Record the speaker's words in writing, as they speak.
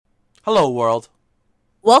Hello, world.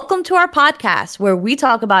 Welcome to our podcast where we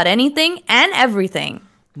talk about anything and everything.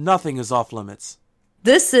 Nothing is off limits.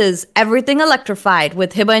 This is Everything Electrified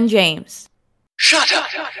with Hiba and James. Shut up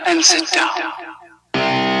and sit down.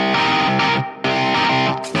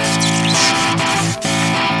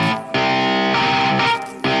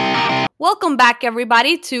 Welcome back,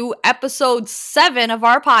 everybody, to episode 7 of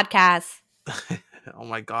our podcast. Oh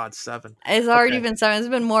my God, 7. It's already Okay. been 7. It's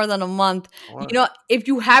been more than a month. What? If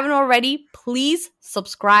you haven't already, please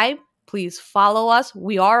subscribe. Please follow us.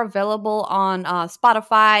 We are available on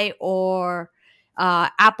Spotify or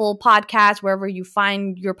Apple Podcasts, wherever you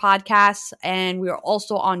find your podcasts. And we are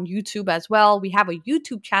also on YouTube as well. We have a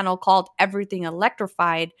YouTube channel called Everything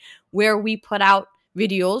Electrified, where we put out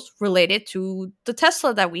videos related to the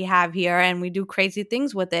Tesla that we have here, and we do crazy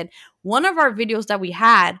things with it. One of our videos that we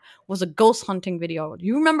had was a ghost hunting video. Do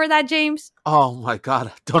you remember that, James? Oh my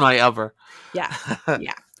God, don't I ever. Yeah.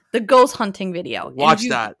 Yeah. The ghost hunting video. Watch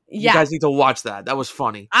that. Yeah. You guys need to watch that. That was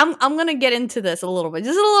funny. I'm gonna get into this a little bit,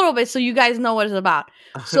 just a little bit, so you guys know what it's about.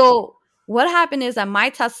 So what happened is that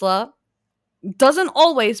my Tesla doesn't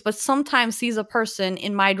always, but sometimes sees a person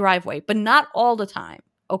in my driveway, but not all the time.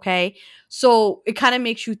 Okay, so it kind of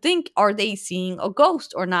makes you think: are they seeing a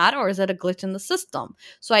ghost or not, or is it a glitch in the system?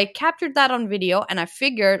 So I captured that on video, and I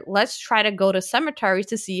figured let's try to go to cemeteries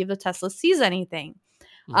to see if the Tesla sees anything.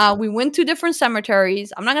 We went to different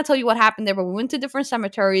cemeteries. I'm not gonna tell you what happened there, but we went to different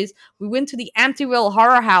cemeteries. We went to the Amityville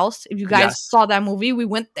Horror House. If you guys Yes. saw that movie, we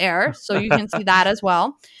went there, so you can see that as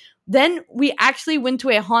well. Then we actually went to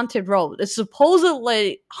a haunted road. It's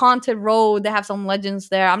supposedly haunted road. They have some legends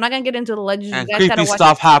there. I'm not gonna get into the legends. And You guys gotta creepy watch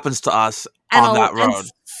stuff happens to us on that and road.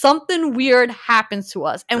 something weird happens to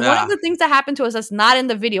us. And one Yeah. of the things that happened to us that's not in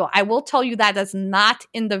the video, I will tell you that's not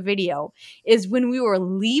in the video, is when we were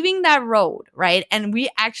leaving that road, right? And we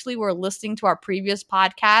actually were listening to our previous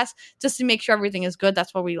podcast just to make sure everything is good.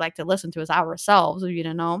 That's what we like to listen to, is ourselves, if you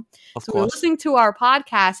didn't know. Of So we were course. listening to our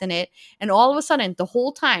podcast in it, and all of a sudden, the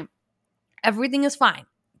whole time, everything is fine.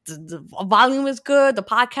 The volume is good. The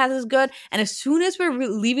podcast is good. And as soon as we're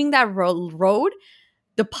leaving that road,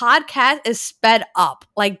 the podcast is sped up.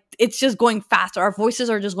 Like, it's just going faster. Our voices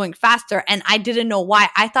are just going faster. And I didn't know why.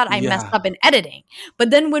 I thought I messed Yeah. up in editing. But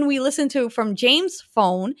then when we listened to from James'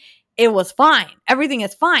 phone, it was fine. Everything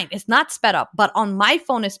is fine. It's not sped up. But on my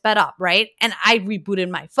phone, it's sped up, right? And I rebooted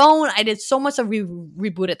my phone. I did so much. I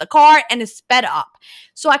rebooted the car, and it's sped up.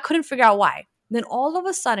 So I couldn't figure out why. Then all of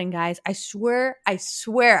a sudden, guys, I swear,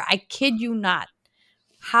 I kid you not,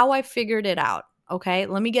 how I figured it out. Okay,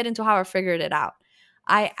 let me get into how I figured it out.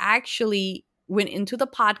 I actually went into the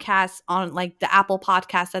podcast on like the Apple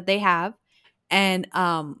podcast that they have, and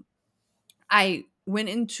I went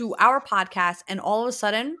into our podcast, and all of a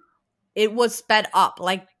sudden it was sped up.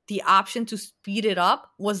 Like, the option to speed it up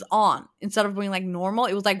was on. Instead of being like normal,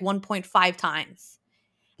 it was like 1.5 times.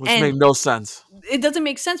 Which and- made no sense. It doesn't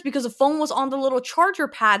make sense because the phone was on the little charger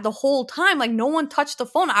pad the whole time. Like, no one touched the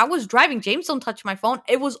phone. I was driving. James don't touch my phone.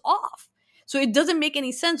 It was off. So it doesn't make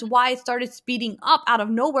any sense why it started speeding up out of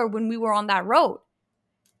nowhere when we were on that road.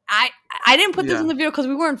 I didn't put this Yeah. in the video because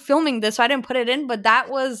we weren't filming this, so I didn't put it in. But that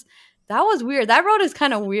was weird. That road is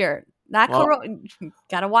kind of weird. Well-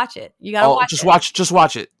 Gotta watch it. You gotta watch just it. just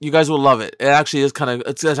watch it. You guys will love it. It actually is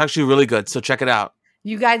it's actually really good. So check it out.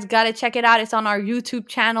 You guys got to check it out. It's on our YouTube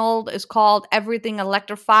channel. It's called Everything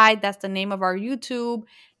Electrified. That's the name of our YouTube.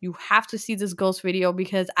 You have to see this ghost video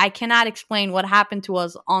because I cannot explain what happened to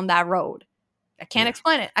us on that road. I can't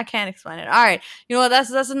explain it. All right. You know what?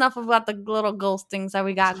 That's enough about the little ghost things that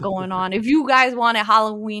we got going on. If you guys want a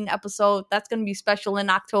Halloween episode, that's going to be special in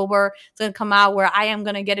October. It's going to come out where I am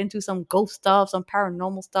going to get into some ghost stuff, some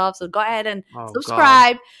paranormal stuff. So go ahead and Oh,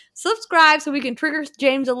 subscribe. Subscribe so we can trigger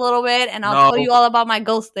James a little bit, and I'll tell you all about my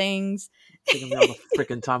ghost things. Taking me all the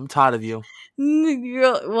freaking time. I'm tired of you.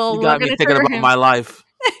 Well, You got me thinking about my life.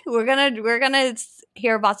 We're gonna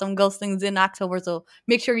hear about some ghost things in October, so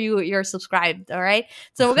make sure you're subscribed. All right.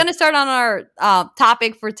 So we're gonna start on our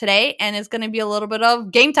topic for today, and it's gonna be a little bit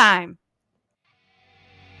of game time.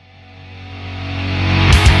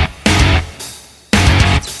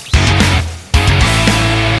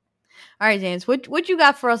 All right, James, what you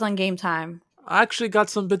got for us on game time? I actually got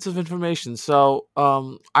some bits of information. So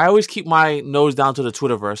I always keep my nose down to the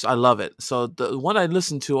Twitterverse. I love it. So the one I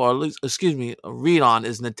listen to, or at least, read on,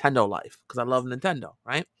 is Nintendo Life, because I love Nintendo,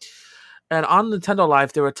 right? And on Nintendo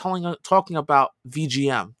Life, they were talking about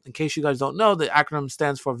VGM. In case you guys don't know, the acronym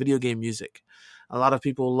stands for video game music. A lot of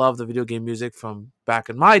people love the video game music from back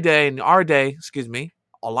in my day,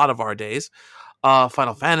 a lot of our days.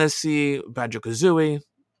 Final Fantasy, Banjo-Kazooie,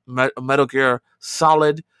 Metal Gear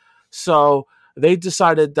Solid. So they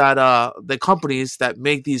decided that the companies that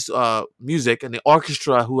make these music and the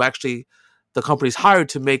orchestra who actually the companies hired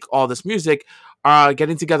to make all this music are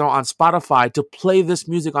getting together on Spotify to play this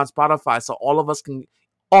music on Spotify so all of us can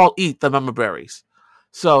all eat the member berries.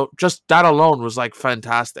 So just that alone was like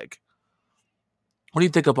fantastic. What do you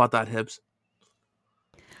think about that, Hibbs?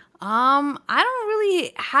 I don't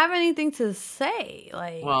really have anything to say.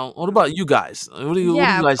 Like, Well, what about you guys? What do you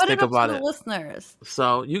yeah, guys put think it up about to the it? listeners.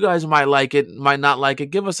 So you guys might like it, might not like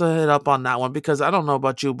it. Give us a hit up on that one because I don't know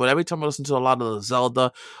about you, but every time I listen to a lot of the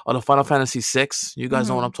Zelda or the Final Fantasy VI, you guys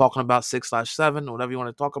know what I'm talking about, 6/7, whatever you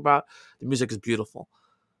want to talk about. The music is beautiful.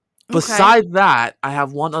 Okay. Besides that, I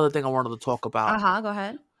have one other thing I wanted to talk about. Go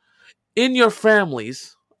ahead. In your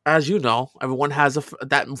families, as you know, everyone has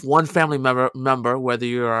that one family member, whether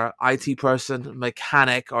you're an IT person,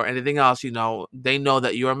 mechanic, or anything else, you know, they know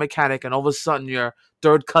that you're a mechanic, and all of a sudden your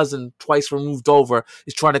third cousin, twice removed over,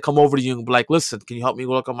 is trying to come over to you and be like, listen, can you help me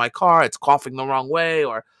look at my car? It's coughing the wrong way,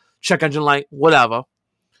 or check engine light, whatever.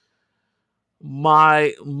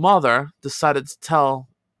 My mother decided to tell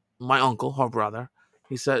my uncle, her brother,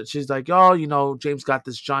 she's like, oh, you know, James got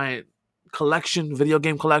this giant video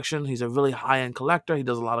game collection. He's a really high-end collector. He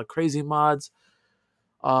does a lot of crazy mods.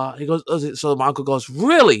 He goes, so my uncle goes,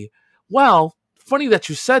 really? Well, funny that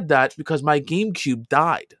you said that because my GameCube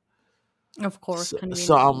died. Of course.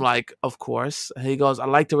 So I'm like, of course. And he goes, I'd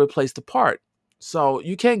like to replace the part. So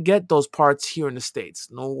you can't get those parts here in the States.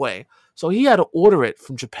 No way. So he had to order it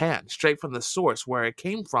from Japan, straight from the source where it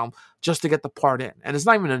came from, just to get the part in. And it's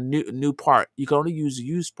not even a new part. You can only use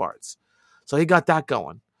used parts. So he got that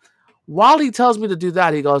going. While he tells me to do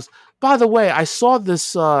that, he goes, by the way, I saw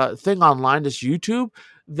this thing online, this YouTube,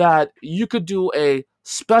 that you could do a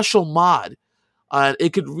special mod.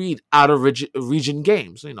 It could read out of region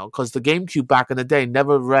games, you know, because the GameCube back in the day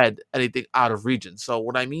never read anything out of region. So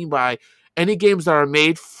what I mean by any games that are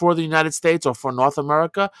made for the United States or for North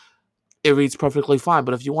America, it reads perfectly fine.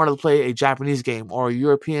 But if you wanted to play a Japanese game or a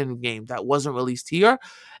European game that wasn't released here,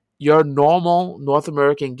 your normal North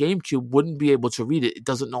American GameCube wouldn't be able to read it. It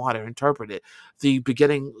doesn't know how to interpret it. The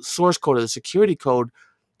beginning source code or the security code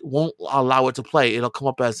won't allow it to play. It'll come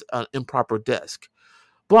up as an improper disk.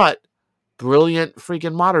 But brilliant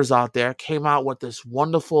freaking modders out there came out with this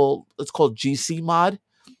wonderful, it's called GC mod.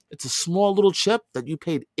 It's a small little chip that you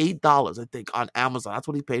paid $8, I think, on Amazon. That's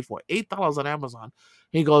what he paid for, $8 on Amazon.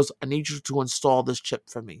 He goes, I need you to install this chip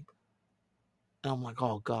for me. And I'm like,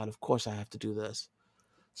 oh, God, of course I have to do this.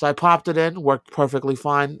 So I popped it in, worked perfectly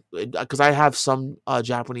fine, because I have some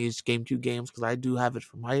Japanese GameCube games, because I do have it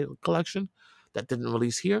for my collection that didn't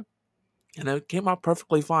release here. And it came out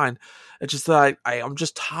perfectly fine. It's just that I'm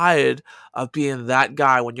just tired of being that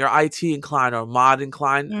guy. When you're IT inclined or mod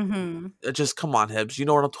inclined, it just, come on, Hibbs. You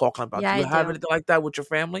know what I'm talking about. Yeah, do you have anything like that with your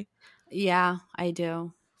family? Yeah, I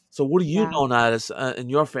do. So what are you known as in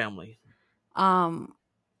your family?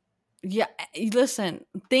 Yeah, listen,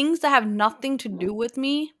 things that have nothing to do with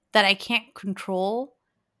me that I can't control,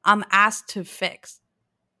 I'm asked to fix.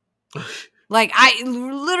 Like, I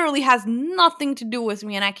literally has nothing to do with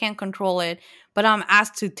me and I can't control it, but I'm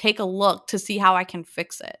asked to take a look to see how I can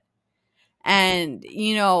fix it. And,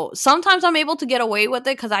 you know, sometimes I'm able to get away with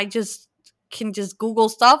it because I can Google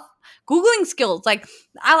stuff. Googling skills, like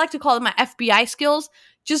I like to call it my FBI skills.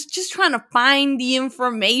 Just trying to find the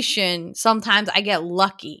information. Sometimes I get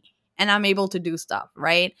lucky and I'm able to do stuff,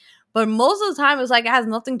 right? But most of the time, it's like it has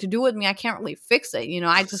nothing to do with me. I can't really fix it. You know,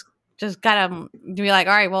 I just gotta be like,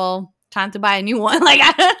 all right, well, time to buy a new one. Like,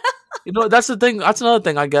 you know, that's the thing. That's another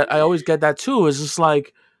thing I get. I always get that too. Is just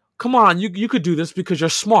like, come on, you could do this because you're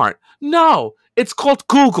smart. No, it's called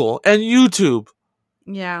Google and YouTube.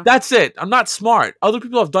 Yeah, that's it. I'm not smart. Other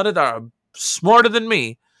people have done it that are smarter than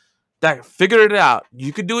me. That figured it out.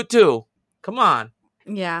 You could do it too. Come on.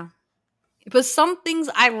 Yeah. But some things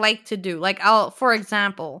I like to do, like for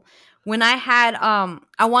example, when I had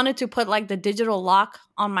I wanted to put like the digital lock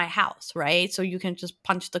on my house, right? So you can just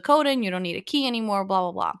punch the code in, you don't need a key anymore, blah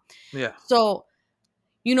blah blah. Yeah. So,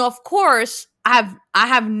 you know, of course, I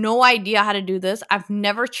have no idea how to do this. I've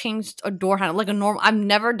never changed a door handle like a normal. I've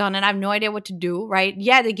never done it. I have no idea what to do, right?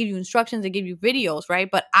 Yeah, they give you instructions, they give you videos, right?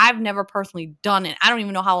 But I've never personally done it. I don't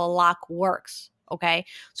even know how a lock works, okay?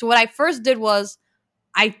 So what I first did was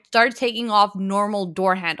I started taking off normal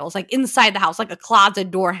door handles, like inside the house, like a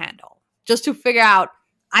closet door handle, just to figure out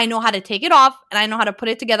I know how to take it off and I know how to put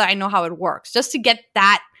it together. I know how it works, just to get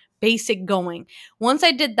that basic going. Once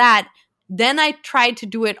I did that, then I tried to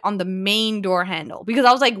do it on the main door handle because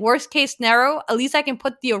I was like, worst case scenario, at least I can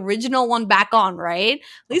put the original one back on, right?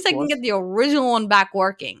 At least I can get the original one back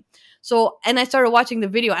working. So, and I started watching the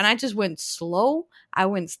video and I just went slow. I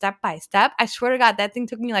went step by step. I swear to God, that thing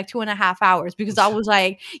took me like 2.5 hours because I was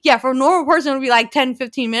like, yeah, for a normal person, it would be like 10,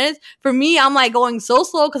 15 minutes. For me, I'm like going so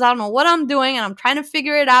slow because I don't know what I'm doing and I'm trying to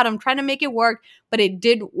figure it out. I'm trying to make it work, but it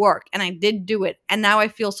did work and I did do it. And now I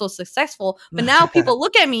feel so successful. But now people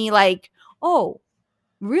look at me like, oh,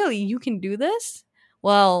 really? You can do this?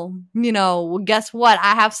 Well, guess what?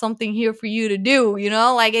 I have something here for you to do,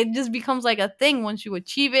 like it just becomes like a thing once you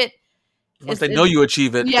achieve it. Once they know you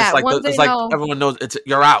achieve it, yeah, it's like everyone knows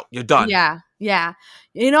you're out, you're done. Yeah.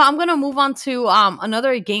 I'm gonna move on to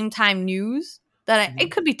another game time news that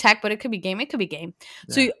it could be tech, but it could be game. It could be game.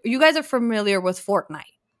 Yeah. So you guys are familiar with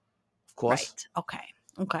Fortnite, of course? Right.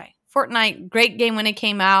 Okay. Fortnite, great game when it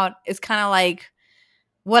came out. It's kind of like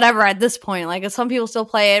whatever at this point. Like some people still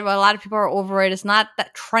play it, but a lot of people are over it. It's not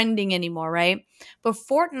that trending anymore, right? But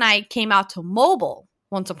Fortnite came out to mobile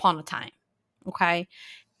once upon a time. Okay,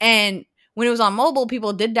 and when it was on mobile,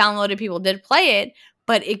 people did download it, people did play it,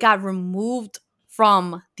 but it got removed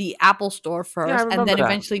from the Apple Store first and then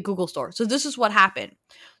eventually Google Store. So this is what happened.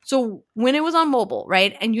 So when it was on mobile,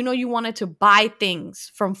 right, and you wanted to buy things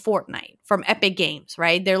from Fortnite, from Epic Games,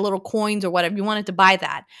 right, their little coins or whatever, you wanted to buy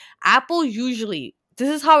that. Apple usually, this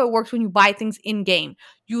is how it works when you buy things in-game.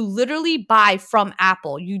 You literally buy from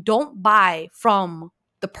Apple. You don't buy from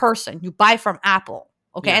the person. You buy from Apple.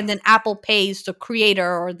 Okay, yeah. And then Apple pays the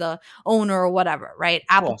creator or the owner or whatever, right?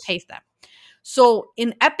 Apple pays them. So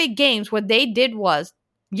in Epic Games, what they did was,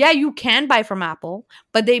 yeah, you can buy from Apple,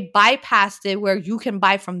 but they bypassed it where you can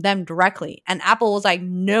buy from them directly. And Apple was like,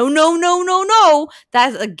 no.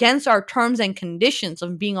 That's against our terms and conditions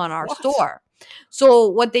of being on our store. So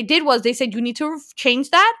what they did was they said, you need to change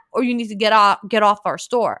that or you need to get off our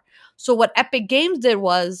store. So what Epic Games did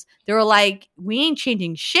was they were like, we ain't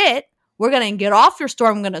changing shit. We're going to get off your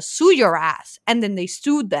store. I'm going to sue your ass. And then they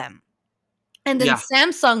sued them. And then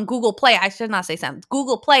Samsung, Google Play, I should not say Samsung,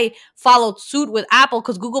 Google Play followed suit with Apple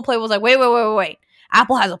because Google Play was like, wait.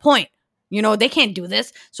 Apple has a point. They can't do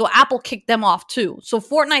this. So Apple kicked them off too. So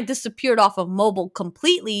Fortnite disappeared off of mobile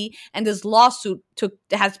completely. And this lawsuit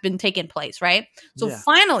has been taking place, right? So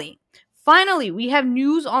finally, we have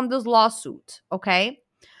news on this lawsuit, okay?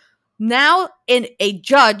 Now, a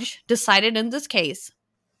judge decided in this case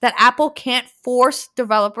that Apple can't force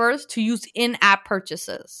developers to use in-app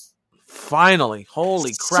purchases. Finally.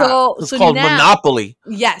 Holy crap. It's called monopoly.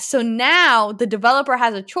 Yes. So now the developer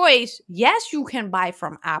has a choice. Yes, you can buy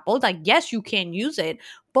from Apple. Like, yes, you can use it.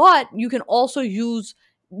 But you can also use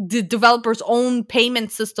the developer's own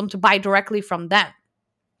payment system to buy directly from them.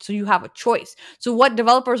 So you have a choice. So what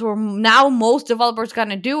most developers going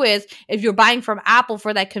to do is if you're buying from Apple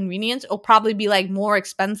for that convenience, it'll probably be like more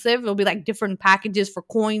expensive. It'll be like different packages for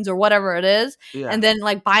coins or whatever it is. Yeah. And then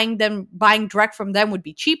like buying direct from them would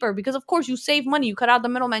be cheaper because of course you save money. You cut out the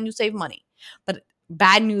middleman, you save money. But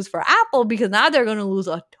bad news for Apple because now they're going to lose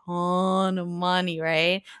a ton of money,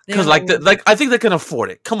 right? Because I think they can afford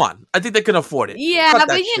it. Come on, I think they can afford it. Yeah, but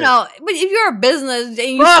but if you're a business and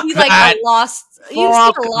you see like a loss,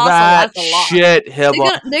 shit,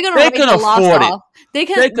 Hibba. They're gonna write the loss off. They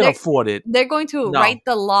can afford it. They're going to write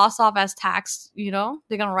the loss off as tax. They're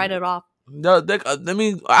gonna write it off. No,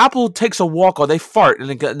 Apple takes a walk or they fart and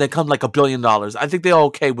they come like $1 billion. I think they're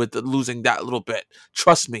okay with losing that little bit.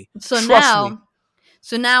 Trust me.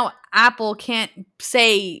 So now Apple can't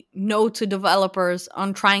say no to developers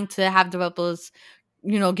on trying to have developers,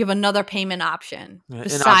 give another payment option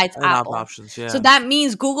besides Apple. Options, yeah. So that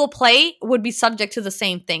means Google Play would be subject to the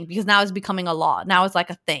same thing because now it's becoming a law. Now it's like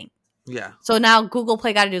a thing. Yeah. So now Google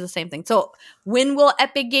Play got to do the same thing. So when will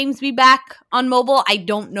Epic Games be back on mobile? I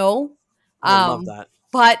don't know. I love that.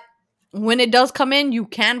 But when it does come in, you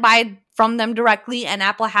can buy from them directly, and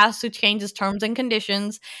Apple has to change its terms and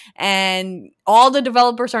conditions, and all the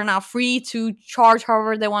developers are now free to charge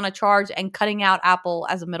however they want to charge and cutting out Apple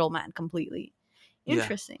as a middleman completely.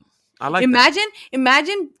 Interesting. I like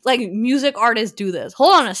Imagine like music artists do this.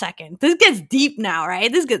 Hold on a second. This gets deep now,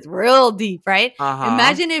 right? This gets real deep, right?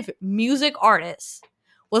 Imagine if music artists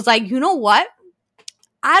was like, you know what?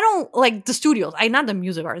 I don't like the studios. Not the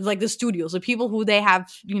music artists, like the studios, the people who they have,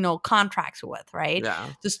 contracts with, right? Yeah.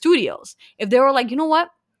 The studios. If they were like, you know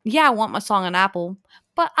what? Yeah, I want my song on Apple,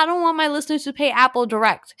 but I don't want my listeners to pay Apple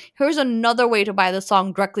direct. Here's another way to buy the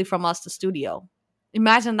song directly from us, the studio.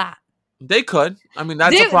 Imagine that. They could.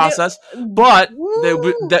 That's a process. But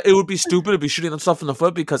it would be stupid to be shooting themselves in the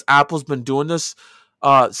foot because Apple's been doing this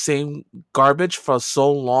same garbage for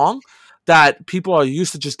so long that people are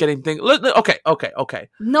used to just getting things. Okay.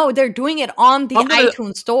 No, they're doing it on the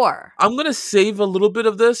iTunes store. I'm going to save a little bit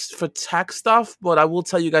of this for tech stuff, but I will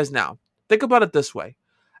tell you guys now. Think about it this way.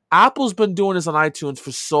 Apple's been doing this on iTunes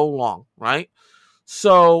for so long, right?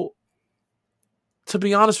 So, to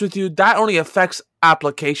be honest with you, that only affects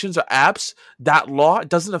applications or apps. That law, it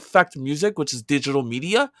doesn't affect music, which is digital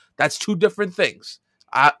media. That's two different things.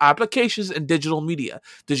 Applications and digital media.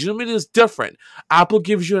 Digital media is different. Apple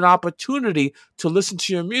gives you an opportunity to listen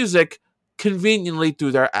to your music conveniently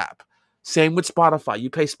through their app. Same with Spotify.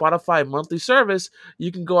 You pay Spotify a monthly service,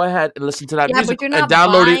 you can go ahead and listen to that music but you're and not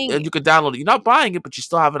download buying it, and you can download it. You're not buying it, but you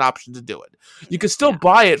still have an option to do it. You can still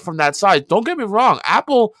buy it from that side. Don't get me wrong.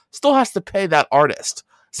 Apple still has to pay that artist.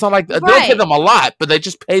 It's not like they don't pay them a lot, but they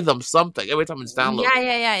just pay them something every time it's downloaded.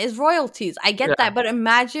 Yeah. It's royalties. I get that, but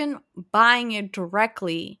imagine buying it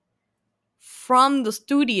directly from the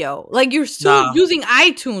studio. Like, you're still using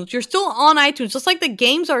iTunes. You're still on iTunes, just like the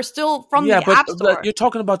games are still from the App Store. But you're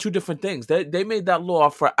talking about two different things. They made that law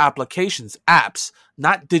for applications, apps,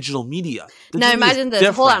 not digital media. Now imagine this.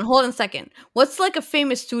 Different. Hold on a second. What's like a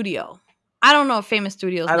famous studio? I don't know a famous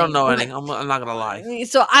studio's name. I don't know any. I'm not gonna lie.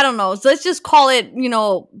 So I don't know. So let's just call it,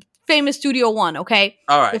 Famous Studio One, okay?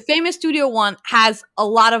 All right. The Famous Studio One has a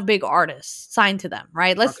lot of big artists signed to them,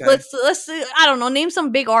 right? Let's I don't know, name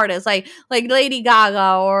some big artists like Lady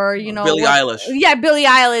Gaga or Billie Eilish. Yeah, Billie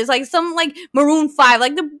Eilish, like some like Maroon 5,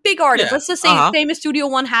 like the big artists. Yeah. Let's just say Famous Studio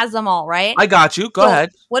One has them all, right? I got you. Go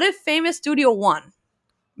ahead. What if Famous Studio One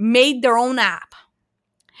made their own app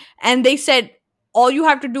and they said, all you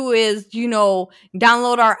have to do is,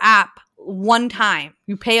 download our app one time.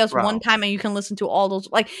 You pay us one time and you can listen to all those.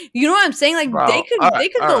 Like, you know what I'm saying? Like, they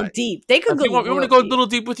could go deep. They could go deep. You want to go a little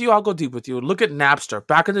deep with you? I'll go deep with you. Look at Napster.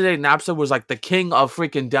 Back in the day, Napster was like the king of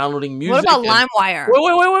freaking downloading music. What about LimeWire?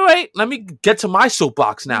 Wait. Let me get to my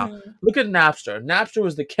soapbox now. Look at Napster. Napster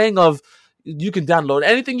was the king of, you can download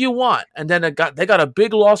anything you want. And then they got a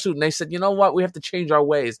big lawsuit and they said, you know what? We have to change our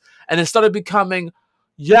ways. And it started becoming,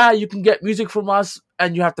 you can get music from us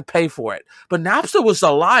and you have to pay for it. But Napster was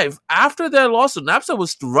alive after their lawsuit. Napster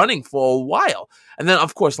was running for a while. And then,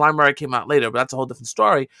 of course, LimeWire came out later, but that's a whole different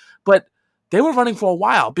story. But they were running for a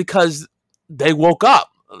while because they woke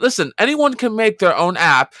up. Listen, anyone can make their own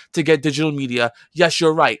app to get digital media. Yes,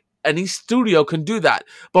 you're right. Any studio can do that.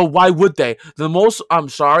 But why would they? I'm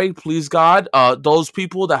sorry, please God, those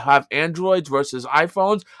people that have Androids versus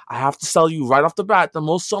iPhones, I have to tell you right off the bat, the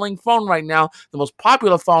most selling phone right now, the most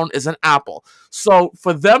popular phone is an Apple. So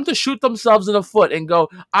for them to shoot themselves in the foot and go,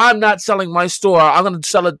 I'm not selling my store, I'm going to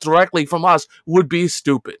sell it directly from us, would be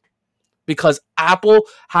stupid. Because Apple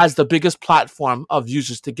has the biggest platform of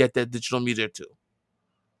users to get their digital media to.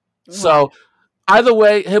 Right. So either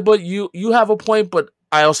way, Hibba, you have a point, but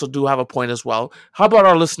I also do have a point as well. How about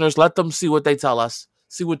our listeners? Let them see what they tell us.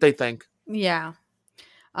 See what they think. Yeah.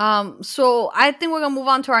 So I think we're going to move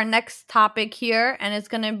on to our next topic here. And it's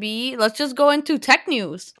going to be, let's just go into tech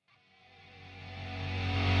news.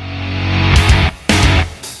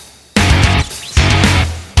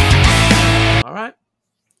 All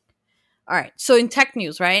right. So in tech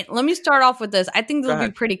news, right? Let me start off with this. I think this will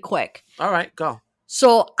be pretty quick. All right, go.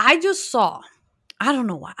 So I just saw, I don't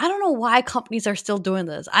know why companies are still doing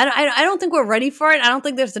this. I don't think we're ready for it. I don't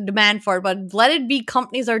think there's a demand for it, but let it be,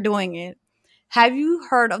 companies are doing it. Have you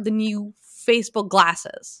heard of the new Facebook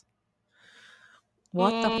glasses?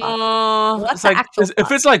 What the fuck? What's the actual fuck?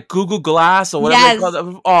 If it's like Google Glass or whatever,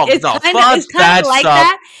 it's kind of like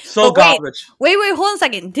that. So garbage. Wait, hold on a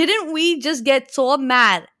second. Didn't we just get so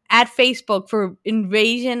mad at Facebook for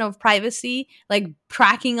invasion of privacy, like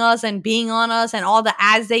tracking us and being on us and all the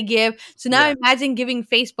ads they give? So now imagine giving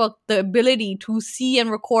Facebook the ability to see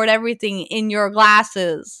and record everything in your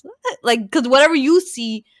glasses. Like, because whatever you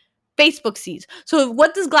see, Facebook sees. So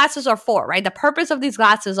what these glasses are for, right? The purpose of these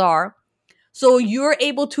glasses are, so you're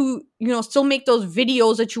able to, still make those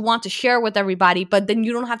videos that you want to share with everybody, but then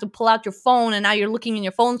you don't have to pull out your phone and now you're looking in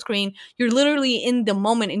your phone screen. You're literally in the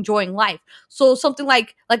moment enjoying life. So something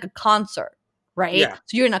like a concert, right? Yeah.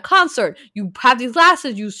 So you're in a concert, you have these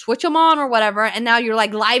glasses, you switch them on or whatever, and now you're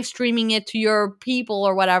like live streaming it to your people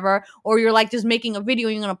or whatever, or you're like just making a video,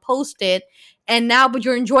 you're going to post it. And now, but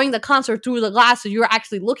you're enjoying the concert through the glasses. You're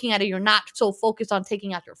actually looking at it. You're not so focused on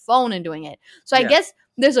taking out your phone and doing it. So I guess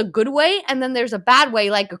there's a good way and then there's a bad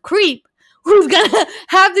way, like a creep who's going to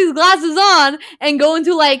have these glasses on and go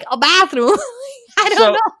into like a bathroom. I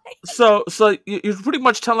don't know. So you're pretty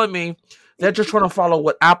much telling me they're just trying to follow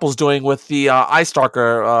what Apple's doing with the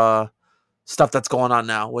iStalker stuff that's going on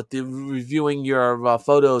now with the reviewing your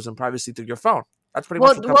photos and privacy through your phone. That's pretty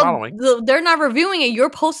much what they're following. They're not reviewing it. You're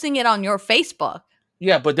posting it on your Facebook.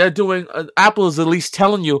 Yeah, but they're doing, Apple is at least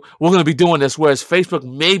telling you, we're going to be doing this, whereas Facebook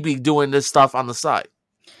may be doing this stuff on the side.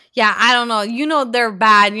 Yeah, I don't know. You know they're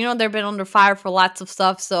bad. You know they've been under fire for lots of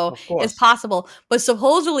stuff, so Of course. it's possible. But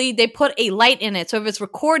supposedly they put a light in it, so if it's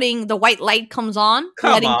recording, the white light comes on,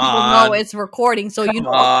 Come letting people know on. it's recording. So you Come know,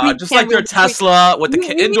 a on, creep just can't like their really creep. Tesla with the You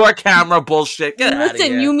mean- indoor camera bullshit. Get out of Listen,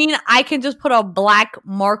 here. you mean I can just put a black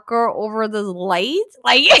marker over the light?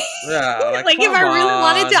 Like, Yeah, like if come I really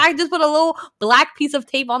wanted to, on. I could just put a little black piece of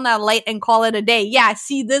tape on that light and call it a day. Yeah, I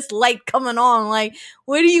see this light coming on. Like,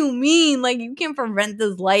 what do you mean? Like, you can prevent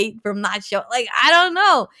this light from not showing. Like, I don't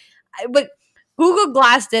know. But Google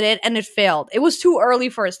Glass did it and it failed. It was too early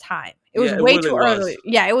for its time. It was Yeah, it way really too was. early.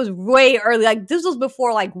 Yeah, it was way early. Like, this was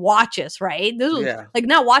before like watches, right? This was Yeah. like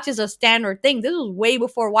now watches a standard thing. This was way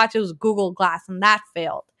before watches was Google Glass, and that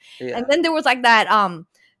failed. Yeah. And then there was like that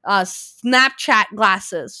Snapchat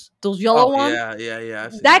glasses, those yellow ones. Yeah.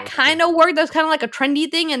 I've seen That those, kind of worked. That's kind of like a trendy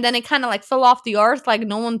thing, and then it kind of like fell off the earth. Like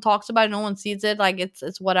no one talks about it, no one sees it. Like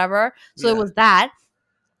it's whatever. So it Yeah. was that.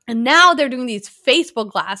 And now they're doing these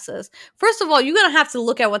Facebook glasses. First of all, you're gonna have to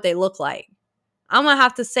look at what they look like. I'm gonna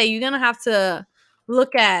have to say you're gonna have to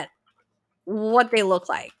look at what they look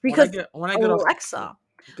like because when I get off, Alexa,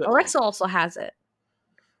 Good. Alexa also has it.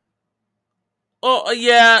 Oh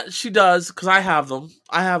yeah, she does because I have them.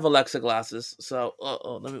 I have Alexa glasses, so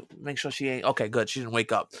let me make sure she ain't okay. Good, she didn't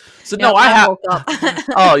wake up. So no, Yep, I have. woke up.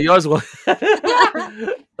 Oh, yours was.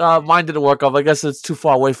 Mine didn't work up. I guess it's too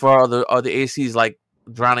far away for or the AC's like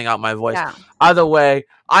drowning out my voice. Yeah. Either way,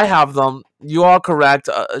 I have them. You are correct.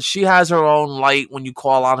 She has her own light when you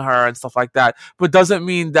call on her and stuff like that, but doesn't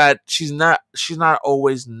mean that she's not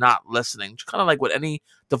always not listening. She's kind of like with any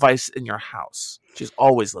device in your house. She's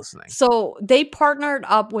always listening. So they partnered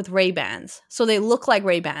up with Ray-Bans. So they look like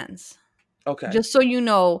Ray-Bans. Okay. Just so you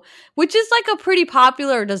know, which is like a pretty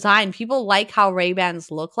popular design. People like how Ray-Bans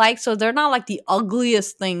look like. So they're not like the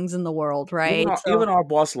ugliest things in the world, right? Even our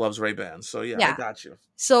boss loves Ray-Bans. So yeah, Yeah. I got you.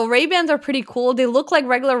 So Ray-Bans are pretty cool. They look like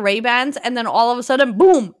regular Ray-Bans, and then all of a sudden,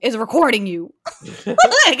 boom, is recording you.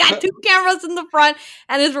 I got two cameras in the front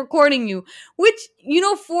and it's recording you. Which, you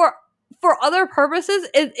know, for other purposes,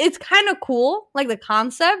 it's kind of cool, like the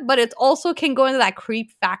concept, but it also can go into that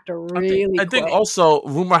creep factor really I think quick. also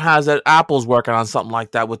rumor has that Apple's working on something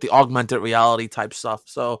like that with the augmented reality type stuff.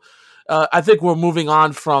 So I think we're moving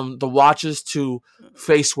on from the watches to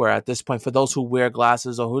faceware at this point for those who wear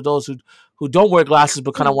glasses or those who don't wear glasses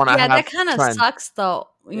but kind of want to have that kind of trend. sucks though.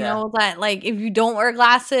 You Yeah. know that like if you don't wear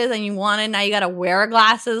glasses and you want it, now you gotta wear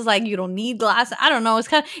glasses. Like you don't need glasses. I don't know. It's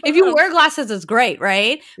kind of if you wear glasses, it's great,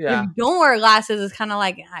 right? Yeah. If you don't wear glasses, it's kind of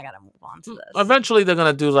like I gotta move on to this. Eventually, they're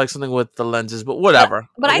gonna do like something with the lenses, but whatever.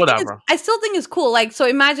 But whatever. I still think it's cool. Like so,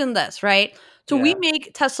 imagine this, right? So we Yeah.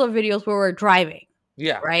 make Tesla videos where we're driving.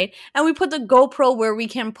 Yeah. Right. And we put the GoPro where we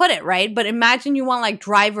can put it. Right. But imagine you want like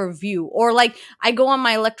driver view or like I go on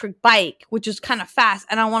my electric bike, which is kind of fast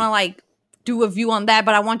and I want to like do a view on that,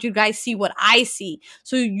 but I want you guys to see what I see.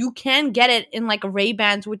 So you can get it in like a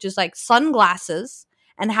Ray-Bans, which is like sunglasses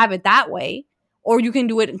and have it that way. Or you can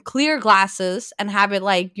do it in clear glasses and have it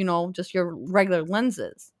like, you know, just your regular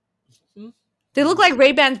lenses. Mm-hmm. They look like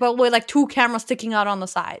Ray-Bans, but with like two cameras sticking out on the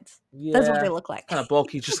sides. Yeah. That's what they look like. Kind of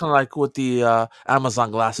bulky, just kind of like what the Amazon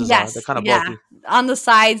glasses are. Yes, They're kind of yeah. bulky. On the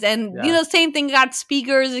sides. And, you Yeah. know, same thing, got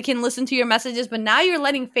speakers. It can listen to your messages. But now you're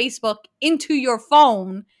letting Facebook into your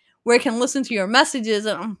phone where it can listen to your messages.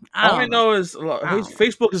 And All I know is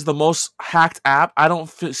Facebook is the most hacked app. I don't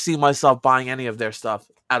see myself buying any of their stuff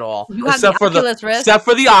at all. You have the Oculus Rift? Except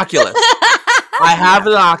for the Oculus. I have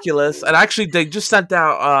an Oculus, and actually, they just sent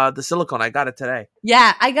out the silicone. I got it today.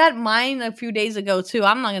 Yeah, I got mine a few days ago too.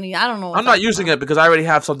 I don't know. I'm not using it because I already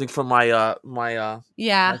have something for my Yeah,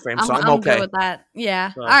 my frame, so I'm good okay. with that.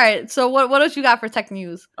 Yeah. So. All right. So what else you got for tech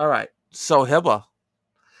news? All right. So Hiba,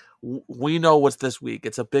 we know what's this week.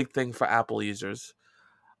 It's a big thing for Apple users.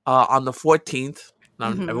 On the 14th, now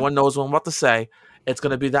everyone knows what I'm about to say. It's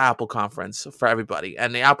going to be the Apple conference for everybody,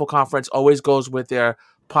 and the Apple conference always goes with their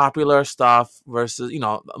popular stuff versus, you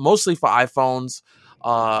know, mostly for iPhones.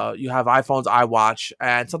 You have iPhones, iWatch,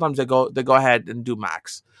 and sometimes they go ahead and do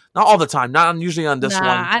Macs. Not all the time. Not usually on this one.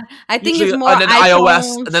 I think Usually, it's more and then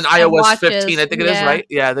iOS, and then and iOS watches. 15. I think it is, right?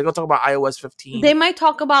 Yeah, they're gonna talk about iOS 15. They might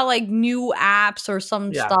talk about like new apps or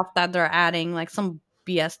some Yeah. stuff that they're adding, like some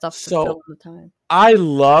BS stuff to So- fill the time. I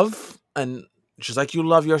love, and just like you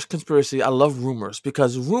love your conspiracy, I love rumors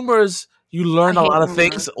because rumors you learn I a hate lot of rumors.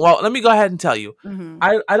 things. Well, let me go ahead and tell you. Mhm.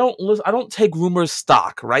 I don't take rumors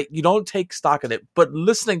stock, right? You don't take stock in it, but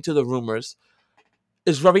listening to the rumors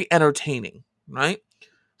is very entertaining, right?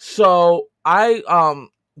 So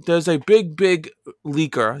there's a big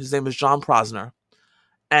leaker. His name is John Prosner,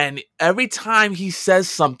 and every time he says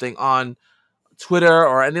something on Twitter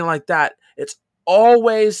or anything like that, it's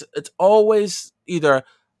always either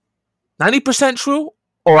 90% true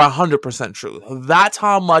or 100% true. That's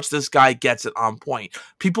how much this guy gets it on point.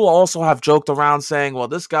 People also have joked around saying, well,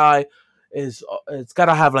 this guy it's got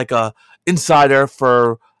to have like a insider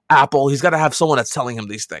for Apple. He's got to have someone that's telling him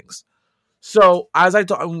these things. So as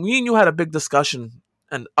me and you had a big discussion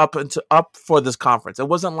and up for this conference. It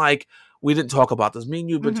wasn't like we didn't talk about this. Me and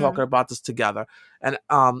you have been talking about this together. And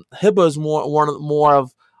Hibba is more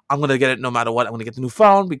of, I'm going to get it no matter what. I'm going to get the new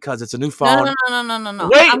phone because it's a new phone. No.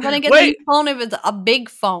 Wait, I'm going to get the new phone if it's a big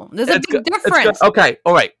phone. There's a big difference. Okay.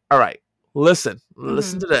 All right. Listen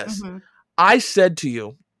to this. I said to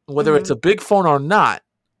you, whether it's a big phone or not,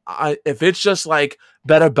 if it's just like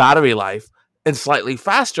better battery life and slightly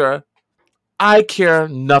faster, I care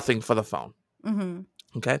nothing for the phone.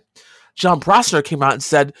 Okay. Jon Prosser came out and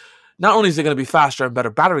said, not only is it going to be faster and better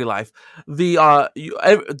battery life,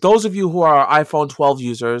 those of you who are iPhone 12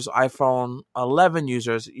 users, iPhone 11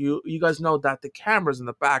 users, you guys know that the cameras in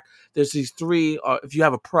the back, there's these three, if you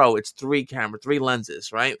have a Pro, it's three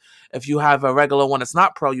lenses, right? If you have a regular one, it's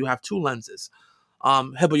not Pro, you have two lenses.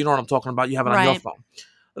 Hibba, you know what I'm talking about. You have it on your phone.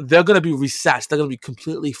 They're going to be recessed. They're going to be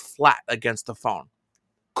completely flat against the phone.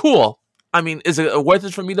 Cool. I mean, is it worth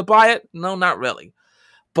it for me to buy it? No, not really.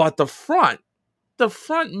 But the front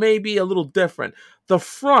may be a little different. The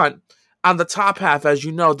front, on the top half, as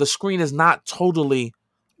you know, the screen is not totally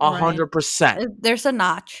 100%. There's a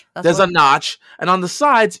notch. There's a notch. And on the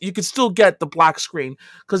sides, you can still get the black screen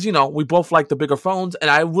because, we both like the bigger phones. And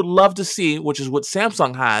I would love to see, which is what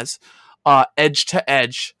Samsung has,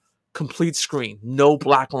 edge-to-edge complete screen. No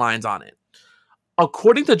black lines on it.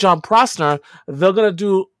 According to Jon Prosser, they're going to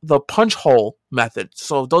do the punch hole method.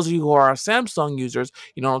 So those of you who are Samsung users,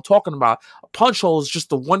 you know what I'm talking about. A punch hole is just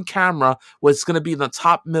the one camera where it's going to be in the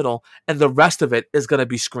top middle and the rest of it is going to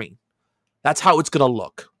be screen. That's how it's going to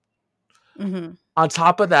look. On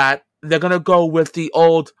top of that, they're going to go with the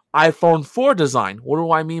old iPhone 4 design. What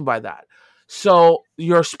do I mean by that? So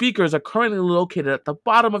your speakers are currently located at the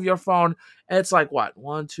bottom of your phone, and it's like what?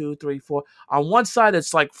 1, 2, 3, 4. On one side,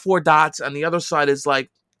 it's like 4 dots, and the other side is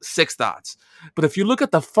like 6 dots. But if you look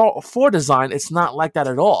at the 4 design, it's not like that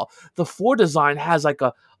at all. The 4 design has like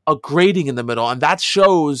a grading in the middle, and that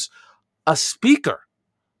shows a speaker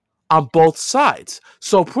on both sides.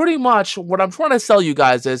 So pretty much what I'm trying to sell you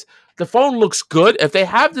guys is the phone looks good. If they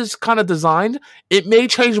have this kind of design, it may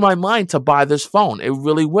change my mind to buy this phone. It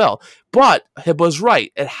really will. But Hibba's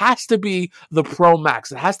right. It has to be the Pro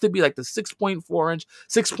Max. It has to be like the 6.4 inch,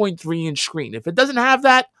 6.3 inch screen. If it doesn't have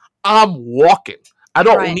that, I'm walking. I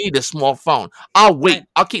don't need a small phone. I'll wait.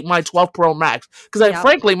 I'll keep my 12 Pro Max. Because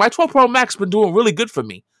frankly, my 12 Pro Max has been doing really good for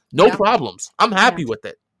me. No problems. I'm happy with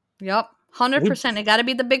it. Yep. 100%. It got to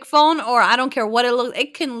be the big phone, or I don't care what it looks.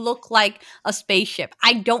 It can look like a spaceship.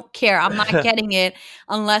 I don't care. I'm not getting it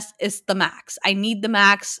unless it's the Max. I need the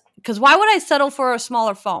Max because why would I settle for a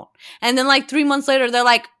smaller phone? And then like 3 months later, they're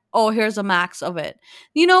like, oh, here's a Max of it.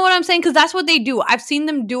 You know what I'm saying? Because that's what they do. I've seen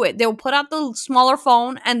them do it. They'll put out the smaller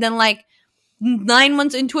phone, and then like 9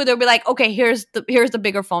 months into it, they'll be like, okay, here's the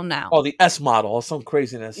bigger phone now. Oh, the S model or some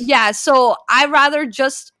craziness. Yeah. So I rather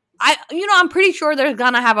just. I'm pretty sure they're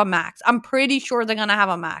going to have a Max.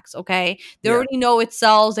 Okay? They already know it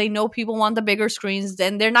sells. They know people want the bigger screens.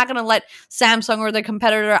 And they're not going to let Samsung or their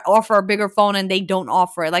competitor offer a bigger phone and they don't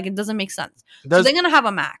offer it. Like, it doesn't make sense. So they're going to have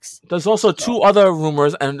a Max. There's also 2 other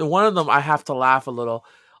rumors, and one of them I have to laugh a little.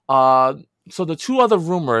 So the 2 other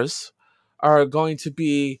rumors are going to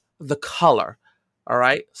be the color. All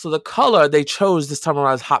right? So the color they chose this time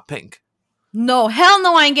around is hot pink. No, hell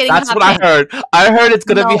no, I ain't getting That's hot what pink. I heard. I heard it's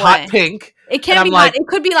going to be hot pink. It can't be hot. It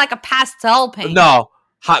could be like a pastel pink. No,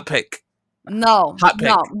 hot pink. No, hot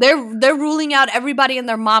pink. No, they're ruling out everybody and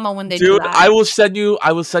their mama when they do that. I will send you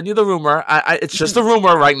the rumor. It's just a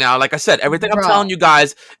rumor right now. Like I said, everything I'm telling you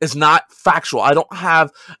guys is not factual. I don't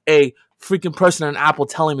have a freaking person in Apple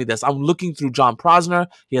telling me this. I'm looking through Jon Prosser.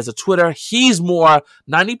 He has a Twitter. He's more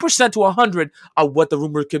 90% to 100 of what the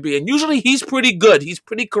rumor could be. And usually he's pretty good. He's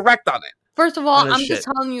pretty correct on it. First of all, I'm just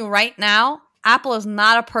telling you right now, Apple is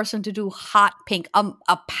not a person to do hot pink.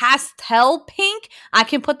 A pastel pink, I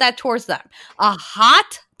can put that towards them. A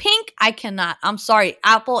hot pink, I cannot. I'm sorry.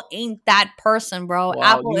 Apple ain't that person, bro. Well,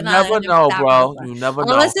 Apple you never know, bro. Person. You never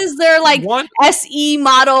know. Unless it's their like SE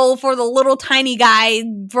model for the little tiny guy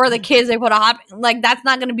for the kids. They put a hot, like that's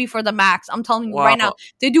not going to be for the Max. I'm telling you right now.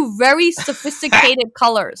 They do very sophisticated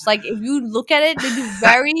colors. Like if you look at it, they do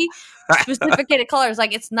very specific colors.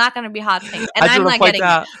 Like it's not going to be hot pink, and I'm not getting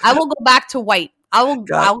it. I will go back to white. I will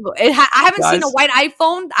go. I haven't seen a white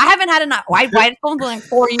iPhone. I haven't had a white iPhone for like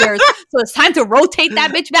 4 years, so it's time to rotate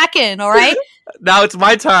that bitch back in. All right. Now it's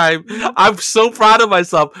my time. I'm so proud of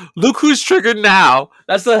myself. Look who's triggered now.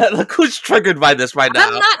 Look who's triggered by this right now.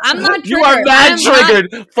 I'm not triggered. You are mad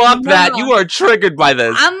triggered. Fuck that. You are triggered by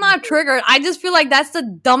this. I'm not triggered. I just feel like that's the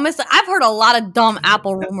dumbest. I've heard a lot of dumb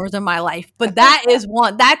Apple rumors in my life, but that is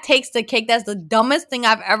one that takes the cake. That's the dumbest thing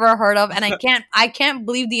I've ever heard of, and I can't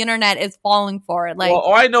believe the internet is falling for it. Like, well,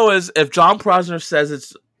 all I know is if John Prosser says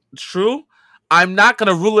it's true, I'm not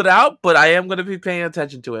gonna rule it out, but I am gonna be paying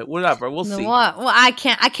attention to it. Whatever, we'll see. What? Well, I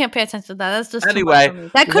can't pay attention to that. That's just anyway. Too much for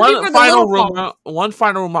me. That could be for the little rumor. One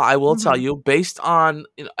final rumor I will tell you, based on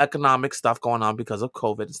economic stuff going on because of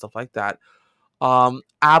COVID and stuff like that.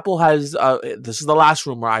 Apple has. This is the last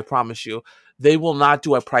rumor. I promise you, they will not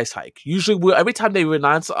do a price hike. Usually, every time they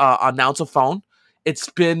announce a phone, it's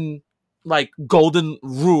been like golden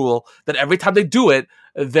rule that every time they do it,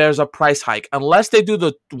 there's a price hike, unless they do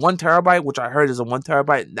the 1 terabyte, which I heard is a 1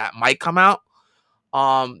 terabyte that might come out.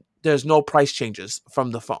 There's no price changes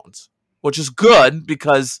from the phones, which is good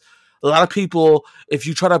because a lot of people, if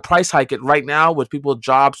you try to price hike it right now with people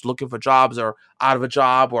looking for jobs or out of a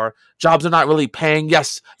job or jobs are not really paying.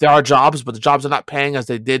 Yes, there are jobs, but the jobs are not paying as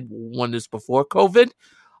they did when it's before COVID.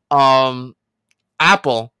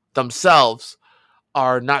 Apple themselves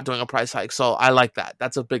are not doing a price hike. So I like that.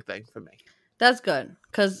 That's a big thing for me. That's good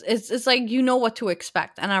because it's like you know what to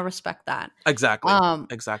expect, and I respect that. Exactly.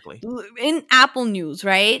 Exactly. In Apple news,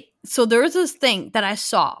 right? So there's this thing that I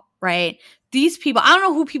saw, right? These people, I don't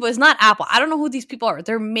know who people, it's not Apple. I don't know who these people are.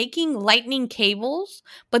 They're making lightning cables,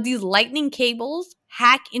 but these lightning cables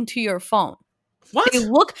hack into your phone. What? They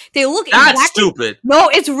look That's exactly stupid. No,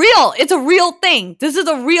 it's real. It's a real thing. This is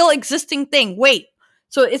a real existing thing. Wait.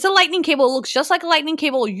 So it's a lightning cable. It looks just like a lightning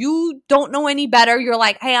cable. You don't know any better. You're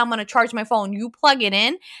like, hey, I'm going to charge my phone. You plug it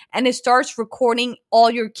in and it starts recording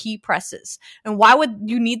all your key presses. And why would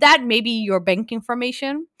you need that? Maybe your bank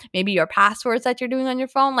information, maybe your passwords that you're doing on your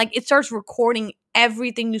phone. Like it starts recording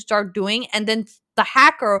everything you start doing. And then the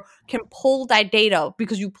hacker can pull that data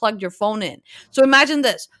because you plugged your phone in. So imagine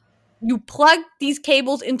this. You plug these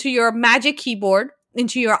cables into your Magic Keyboard,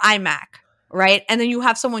 into your iMac. Right? And then you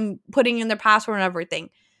have someone putting in their password and everything.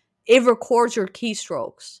 It records your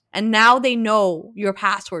keystrokes. And now they know your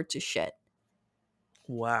password to shit.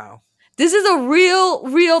 Wow. This is a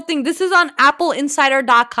real thing. This is on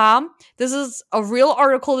appleinsider.com. This is a real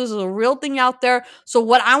article. This is a real thing out there. So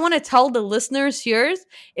what I want to tell the listeners here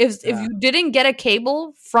is if you didn't get a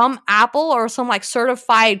cable from Apple or some like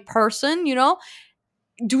certified person,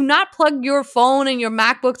 do not plug your phone and your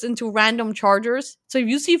MacBooks into random chargers. So if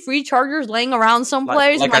you see free chargers laying around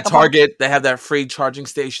someplace, like at Target, they have that free charging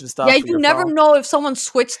station stuff. Yeah, you never know if someone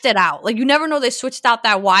switched it out. Like you never know they switched out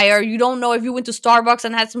that wire. You don't know if you went to Starbucks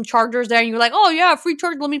and had some chargers there and you're like, oh yeah, free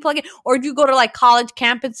charge, let me plug it. Or if you go to like college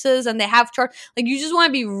campuses and they have charge. Like you just want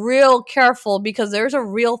to be real careful because there's a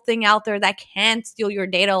real thing out there that can steal your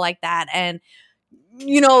data like that. And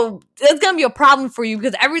it's going to be a problem for you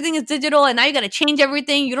because everything is digital and now you got to change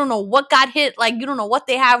everything. You don't know what got hit. Like, you don't know what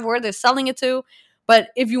they have, where they're selling it to. But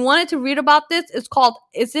if you wanted to read about this,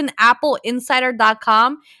 it's in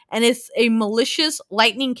appleinsider.com and it's a malicious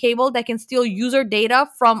lightning cable that can steal user data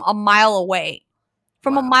from a mile away.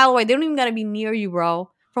 From a mile away. They don't even got to be near you, bro.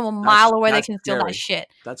 From a mile away, they can steal that shit.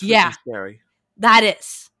 That's really scary. That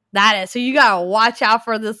is. So you gotta watch out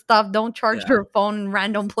for this stuff. Don't charge your phone in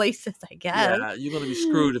random places, I guess. Yeah, you're gonna be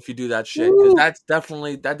screwed if you do that shit. Because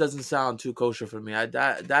that doesn't sound too kosher for me.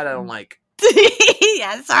 That I don't like.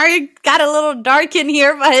 Yeah, sorry, got a little dark in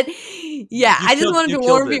here, but yeah, I just wanted to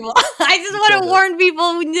warn people. I just want to warn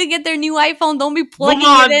people when you get their new iPhone, don't be plugging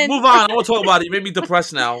it in. Move on. I won't talk about it. You made me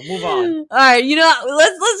depressed now. Move on. All right,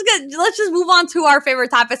 let's just move on to our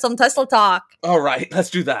favorite topic, some Tesla talk. All right, let's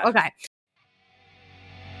do that. Okay.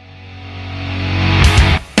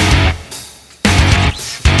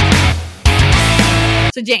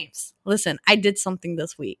 So James, listen, I did something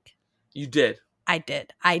this week. You did? I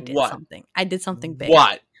did what? Something. I did something big.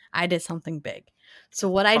 What? I did something big. So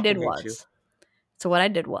what I did was what I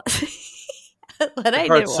did was it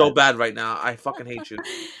hurts so bad right now. I fucking hate you.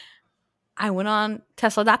 I went on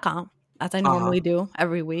Tesla.com as I normally do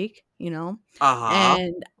every week,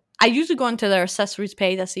 And I usually go into their accessories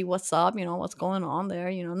page to see what's up, what's going on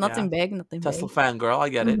there, nothing big, nothing Tesla big. fangirl, I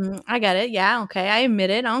get it. I get it. Yeah, okay. I admit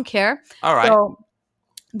it. I don't care. All right. So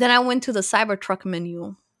then I went to the Cybertruck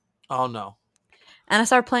menu. Oh, no. And I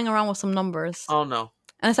started playing around with some numbers. Oh, no.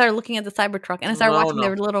 And I started looking at the Cybertruck. And I started watching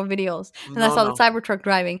their little videos. And I saw the Cybertruck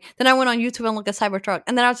driving. Then I went on YouTube and looked at Cybertruck.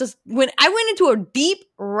 And then I went into a deep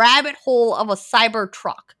rabbit hole of a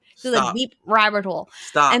Cybertruck. Just a deep rabbit hole.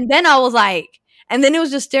 Stop. And then I was like, and then it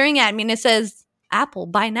was just staring at me. And it says, Apple,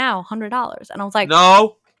 buy now, $100. And I was like,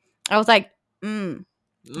 no. I was like,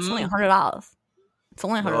 It's only $100. It's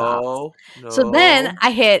only $100. No. So then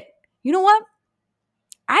I hit, you know what?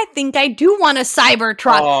 I think I do want a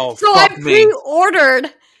Cybertruck. Oh, so fuck I me. pre-ordered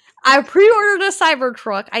a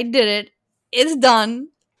Cybertruck. I did it. It's done.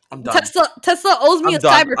 I'm done. Tesla owes me I'm a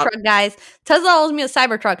done. Cybertruck, guys. Tesla owes me a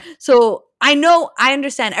Cybertruck. So I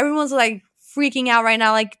understand. Everyone's like freaking out right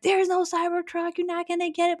now. Like, there's no Cybertruck. You're not going to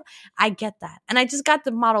get it. I get that. And I just got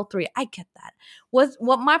the Model 3. I get that.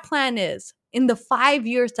 What my plan is in the 5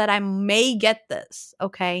 years that I may get this,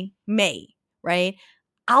 okay? Right?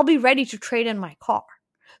 I'll be ready to trade in my car.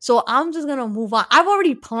 So I'm just going to move on. I've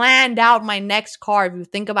already planned out my next car. If you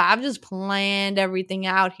think about it, I've just planned everything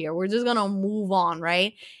out here. We're just going to move on,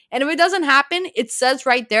 right? And if it doesn't happen, it says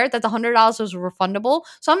right there that the $100 is refundable.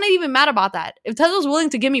 So I'm not even mad about that. If Tesla's willing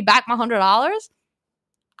to give me back my $100,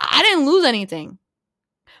 I didn't lose anything.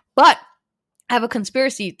 But I have a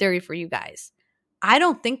conspiracy theory for you guys. I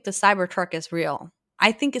don't think the Cybertruck is real.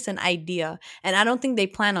 I think it's an idea. And I don't think they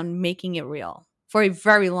plan on making it real for a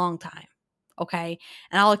very long time. Okay,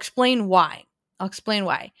 and I'll explain why.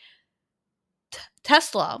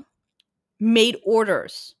 Tesla made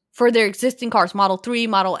orders for their existing cars, Model 3,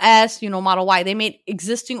 Model S, Model Y. They made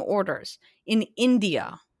existing orders in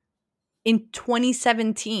India in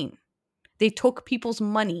 2017. They took people's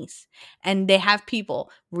monies and they have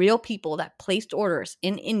real people that placed orders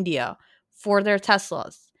in India for their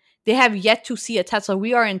Teslas. They have yet to see a Tesla.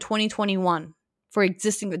 We are in 2021 for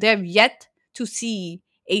existing. They have yet to see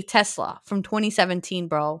a Tesla from 2017,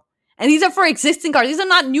 bro. And these are for existing cars. These are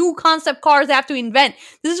not new concept cars they have to invent.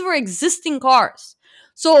 This is for existing cars.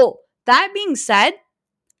 So that being said,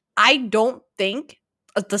 I don't think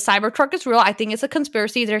the Cybertruck is real. I think it's a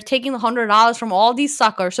conspiracy. They're taking the $100 from all these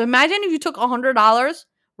suckers. So imagine if you took $100,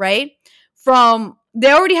 right? They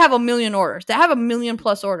already have 1 million orders. They have 1 million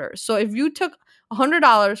plus orders. So if you took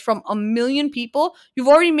 $100 from 1 million people, you've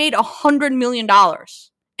already made $100 million.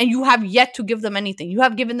 And you have yet to give them anything. You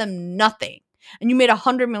have given them nothing. And you made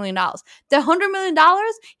 $100 million. The $100 million,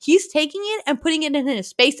 he's taking it and putting it in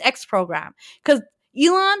his SpaceX program. Because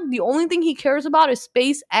Elon, the only thing he cares about is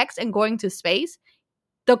SpaceX and going to space.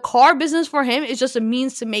 The car business for him is just a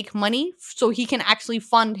means to make money so he can actually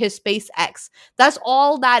fund his SpaceX. That's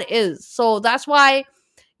all that is. So that's why,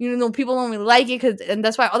 people don't really like it. And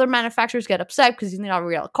that's why other manufacturers get upset because he's not a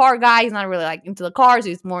real car guy. He's not really like into the cars.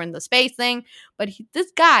 He's more in the space thing. But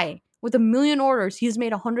this guy with 1 million orders, he's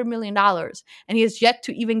made $100 million. And he has yet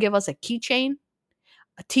to even give us a keychain,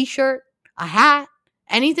 a t-shirt, a hat,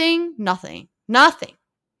 anything, nothing.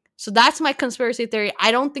 So that's my conspiracy theory.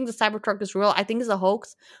 I don't think the Cybertruck is real. I think it's a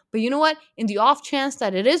hoax. But you know what? In the off chance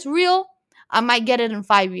that it is real, I might get it in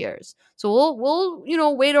 5 years. So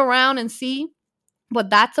we'll wait around and see what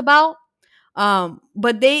that's about.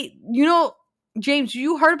 But they, James,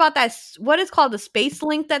 you heard about that, what is called the Space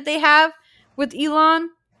Link that they have with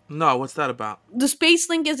Elon? No, what's that about? The Space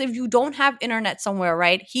Link is if you don't have internet somewhere,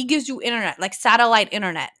 right? He gives you internet, like satellite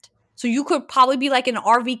internet. So you could probably be like an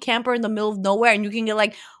RV camper in the middle of nowhere and you can get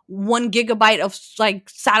like 1 gigabyte of like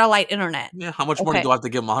satellite internet. Yeah, how much money do I have to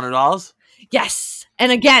give him? $100? Yes.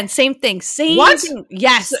 And again, same thing. What? Thing.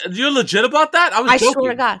 Yes. You're legit about that? I joking.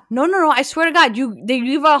 Swear to God. No. I swear to God. They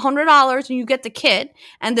give $100 and you get the kit,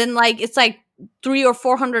 and then like it's like $300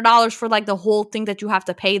 or $400 for like the whole thing that you have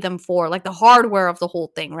to pay them for, like the hardware of the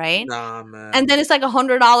whole thing, right? Nah, man. And then it's like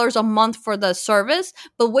 $100 a month for the service.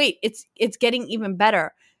 But wait, it's getting even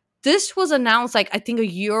better. This was announced like I think a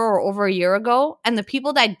year or over a year ago, and the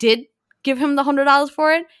people that did give him the $100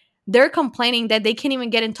 for it, they're complaining that they can't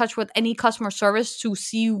even get in touch with any customer service to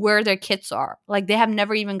see where their kits are. Like they have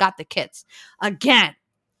never even got the kits. Again,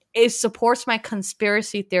 it supports my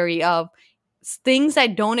conspiracy theory of things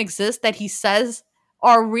that don't exist that he says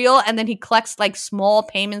are real, and then he collects like small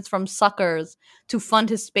payments from suckers to fund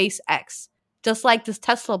his SpaceX. Just like this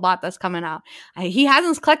Tesla bot that's coming out. He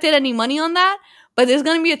hasn't collected any money on that, but there's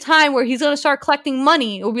going to be a time where he's going to start collecting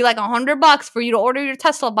money. It will be like $100 for you to order your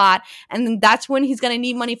Tesla bot. And then that's when he's going to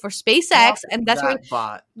need money for SpaceX. And that's where,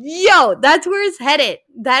 bot. That's where it's headed.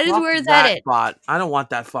 That is where it's headed. Bot. I don't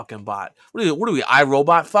want that fucking bot. What are we,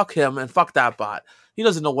 iRobot? Fuck him and fuck that bot. He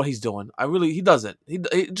doesn't know what he's doing. He doesn't. He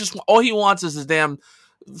just, all he wants is his damn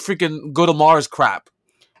freaking go to Mars crap.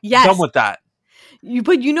 Yes. Done with that.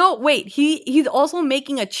 But wait, he's also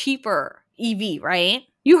making a cheaper EV, right?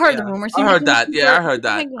 You heard the rumors. I heard that. Yeah, I heard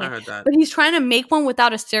that. But he's trying to make one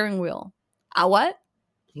without a steering wheel. What?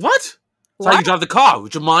 That's how you drive the car?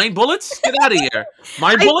 With your mind bullets? Get out of here.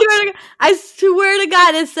 Mind bullets? I swear to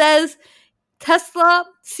God, it says Tesla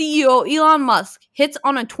CEO Elon Musk hits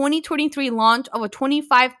on a 2023 launch of a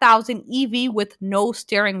 $25,000 EV with no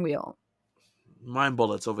steering wheel. Mind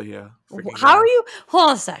bullets over here. Freaking How guy. are you? Hold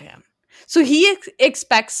on a second. So he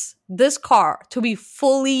expects this car to be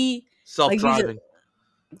fully Self-driving?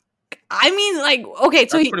 I mean, like, okay,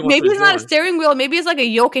 so That's pretty much maybe what it's he's not a doing. steering wheel. Maybe it's like a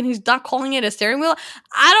yoke and he's not calling it a steering wheel.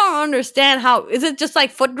 I don't understand how. Is it just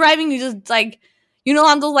like foot driving? You just like,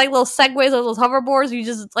 on those like little segways or those hoverboards, you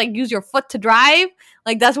just like use your foot to drive?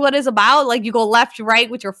 Like, that's what it's about? Like, you go left, right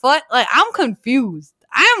with your foot? Like, I'm confused.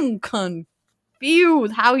 How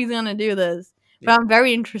he's going to do this. But Yeah. I'm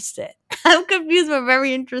very interested. I'm confused, but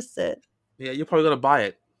very interested. Yeah, you're probably gonna buy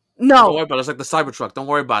it. Don't No. worry about it. It's like the Cybertruck. Don't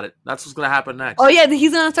worry about it. That's what's gonna happen next. Oh yeah,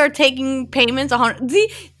 he's gonna start taking payments. See,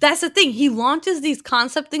 that's the thing. He launches these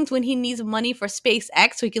concept things when he needs money for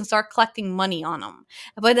SpaceX, so he can start collecting money on them.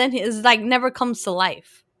 But then it's like never comes to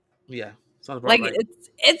life. Yeah, sounds about Like right.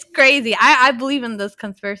 it's crazy. I believe in this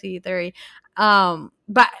conspiracy theory.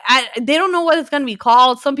 But they don't know what it's gonna be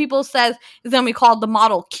called. Some people says it's gonna be called the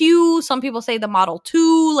Model Q. Some people say the Model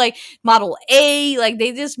 2, like Model A. Like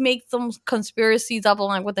they just make some conspiracies up on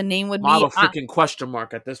like what the name would Model be. freaking question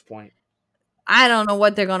mark at this point. I don't know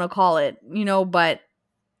what they're gonna call it, but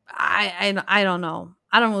I don't know.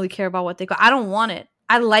 I don't really care about what they call. I don't want it.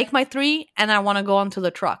 I like my 3, and I want to go onto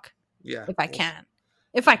the truck Yeah, if I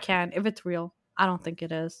can. If it's real, I don't think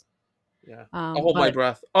it is. Yeah, I'll hold my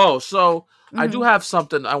breath. Oh, so I do have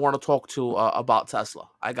something I want to talk to about Tesla.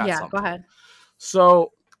 I got something. Go ahead.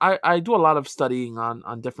 So I do a lot of studying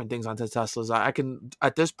on different things on Teslas. I can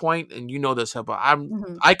at this point, and you know this, but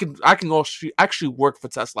I can actually work for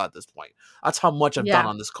Tesla at this point. That's how much I've done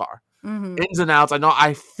on this car, ins and outs. I know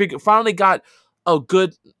I finally got a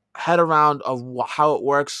good head around of how it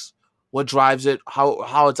works, what drives it,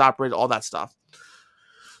 how it's operated, all that stuff.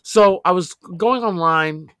 So I was going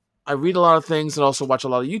online. I read a lot of things and also watch a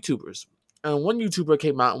lot of YouTubers. And one YouTuber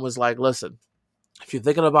came out and was like, listen, if you're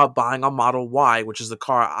thinking about buying a Model Y, which is the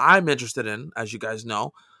car I'm interested in, as you guys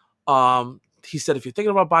know, he said, if you're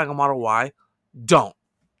thinking about buying a Model Y, don't.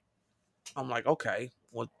 I'm like, okay,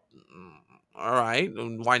 well, all right,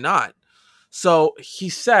 why not? So he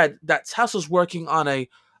said that Tesla's working on a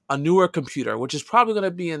newer computer, which is probably going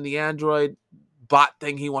to be in the Android bot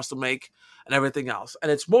thing he wants to make and everything else.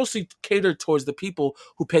 And it's mostly catered towards the people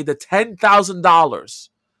who paid the $10,000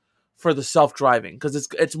 for the self-driving, because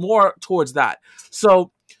it's more towards that.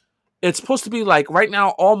 So it's supposed to be like right now,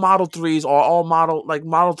 all Model 3s or all Model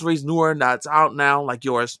 3s newer that's out now, like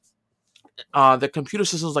yours. The computer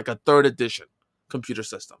system is like a 3rd edition computer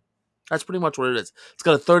system. That's pretty much what it is. It's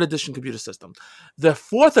got a 3rd edition computer system. The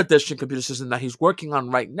 4th edition computer system that he's working on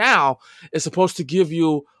right now is supposed to give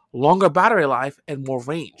you longer battery life and more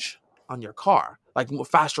range on your car, like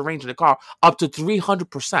faster range in the car, up to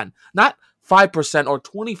 300%, not 5% or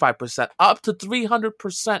 25%, up to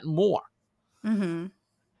 300% more.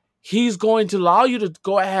 He's going to allow you to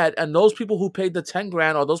go ahead, and those people who paid the 10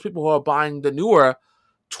 grand or those people who are buying the newer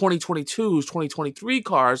 2022s, 2023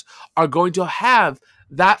 cars are going to have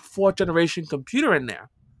that 4th generation computer in there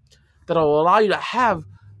that'll allow you to have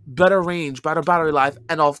better range, better battery life,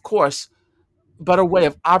 and of course, better way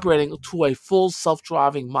of operating to a full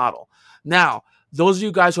self-driving model. Now, those of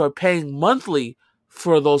you guys who are paying monthly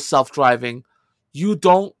for those self-driving, you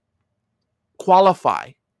don't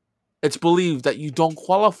qualify. It's believed that you don't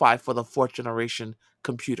qualify for the 4th generation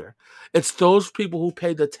computer. It's those people who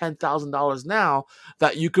paid the $10,000 now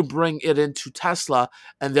that you can bring it into Tesla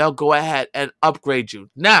and they'll go ahead and upgrade you.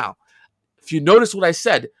 Now, if you notice what I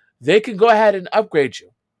said, they can go ahead and upgrade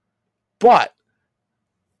you. But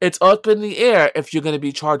it's up in the air if you're going to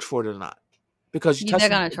be charged for it or not. Because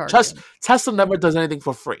Tesla never does anything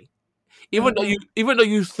for free. Even though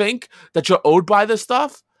you think that you're owed by this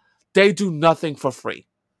stuff, they do nothing for free.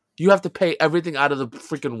 You have to pay everything out of the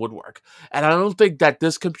freaking woodwork. And I don't think that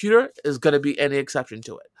this computer is going to be any exception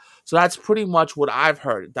to it. So that's pretty much what I've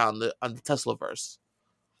heard on the Teslaverse.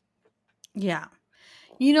 Yeah.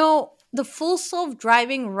 The full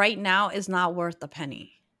self-driving right now is not worth a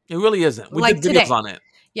penny. It really isn't. We did videos on it.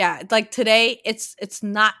 Yeah, like today, it's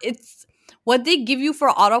what they give you for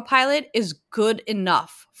autopilot is good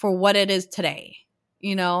enough for what it is today.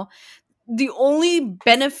 The only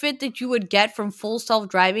benefit that you would get from full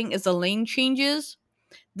self-driving is the lane changes,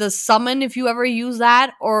 the summon if you ever use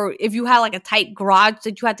that, or if you had like a tight garage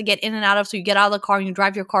that you had to get in and out of, so you get out of the car and you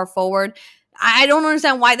drive your car forward. I don't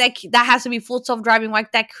understand why that has to be full self-driving, why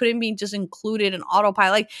that couldn't be just included in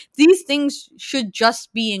autopilot. Like, these things should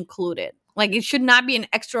just be included. Like, it should not be an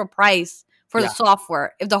extra price for the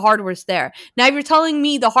software if the hardware's there. Now, if you're telling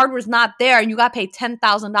me the hardware's not there and you got to pay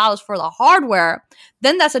 $10,000 for the hardware,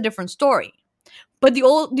 then that's a different story. But the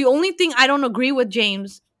only thing I don't agree with,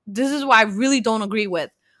 James, this is what I really don't agree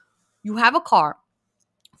with. You have a car,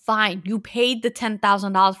 Fine. You paid the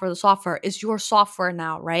 $10,000 for the software. It's your software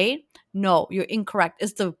now, right? No, you're incorrect.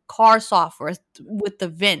 It's the car software with the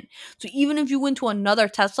VIN. So even if you went to another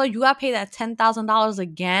Tesla, you got to pay that $10,000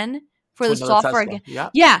 again for the software again.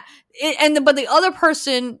 Yeah. But the other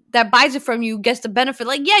person that buys it from you gets the benefit.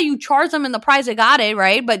 Like, yeah, you charge them in the price they got it,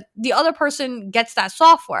 right? But the other person gets that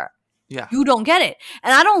software. Yeah. You don't get it.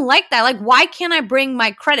 And I don't like that. Like, why can't I bring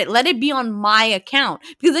my credit? Let it be on my account.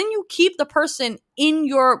 Because then you keep the person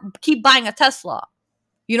keep buying a Tesla.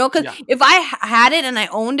 You know, because if I had it and I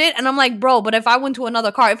owned it and I'm like, bro, but if I went to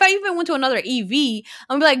another car, if I even went to another EV,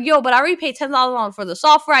 I'm be like, yo, but I already paid $10,000 for the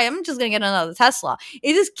software. I'm just going to get another Tesla.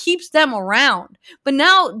 It just keeps them around. But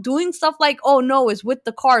now doing stuff like, oh, no, it's with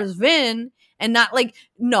the car's VIN and not like,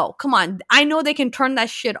 no, come on. I know they can turn that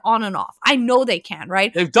shit on and off. I know they can,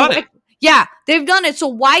 right? They've done it. Yeah, they've done it. So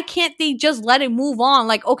why can't they just let it move on?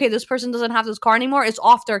 Like, okay, this person doesn't have this car anymore. It's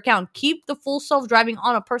off their account. Keep the full self-driving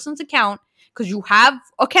on a person's account. Because you have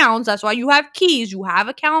accounts. That's why you have keys. You have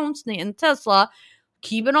accounts in Tesla.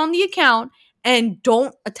 Keep it on the account and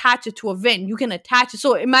don't attach it to a VIN. You can attach it.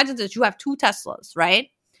 So imagine this. You have 2 Teslas, right?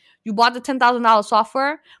 You bought the $10,000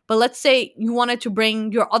 software, but let's say you wanted to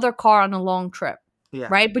bring your other car on a long trip,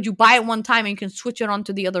 right? But you buy it one time and you can switch it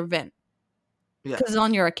onto the other VIN. Because it's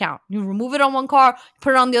on your account. You remove it on one car,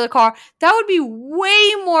 put it on the other car. That would be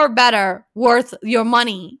way more better worth your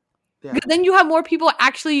money. Yeah. Because then you have more people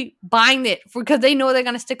actually buying it because they know they're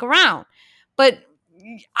gonna stick around. But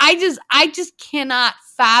I just cannot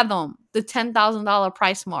fathom the $10,000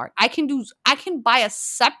 price mark. I can buy a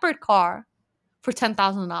separate car for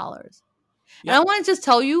 $10,000. And I want to just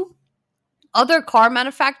tell you, other car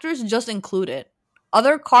manufacturers just include it.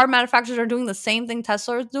 Other car manufacturers are doing the same thing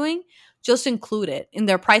Tesla is doing. Just include it in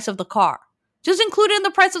their price of the car. Just include it in the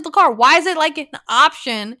price of the car. Why is it like an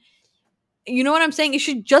option? You know what I'm saying? It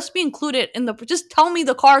should just be included in just tell me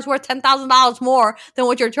the car is worth $10,000 more than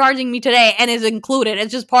what you're charging me today and is included.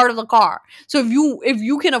 It's just part of the car. So if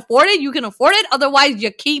you can afford it, you can afford it. Otherwise,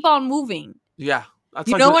 you keep on moving. Yeah. That's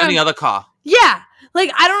like with any other car. Yeah.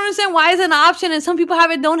 Like, I don't understand why it's an option and some people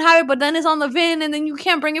have it, don't have it, but then it's on the VIN and then you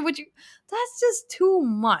can't bring it with you. That's just too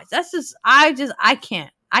much. That's just, I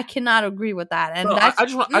can't. I cannot agree with that. And I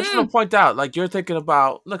just want to point out, like, you're thinking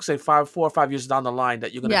about, let's say 4 or 5 years down the line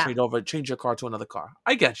that you're going to change your car to another car.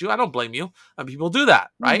 I get you. I don't blame you. And people do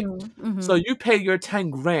that, right? Mm-hmm, mm-hmm. So you pay your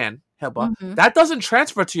 $10,000, Heba. Mm-hmm. That doesn't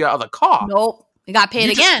transfer to your other car. Nope. You got to pay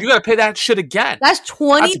it again. You got to pay that shit again. That's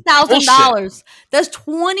 $20,000. That's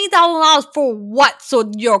 $20,000 for what? So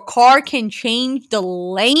your car can change the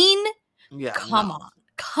lane? Yeah. Come on.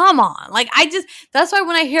 Like, that's why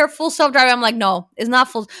when I hear full self-driving, I'm like, no, it's not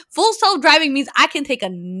full self-driving means I can take a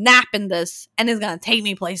nap in this and it's going to take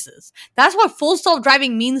me places. That's what full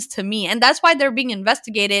self-driving means to me. And that's why they're being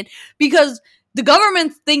investigated, because the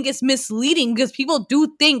government think it's misleading because people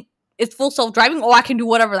do think it's full self-driving. Oh, I can do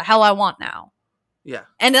whatever the hell I want now. Yeah.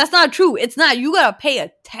 And that's not true. It's not. You got to pay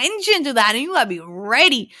attention to that and you got to be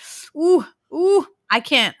ready. Ooh. I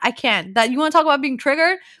can't. That you want to talk about being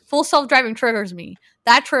triggered? Full self-driving triggers me.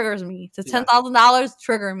 That triggers me. The $10,000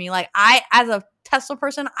 trigger me. Like, as a Tesla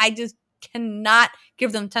person, I just cannot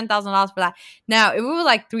give them $10,000 for that. Now, if it was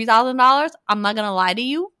like $3,000, I'm not gonna lie to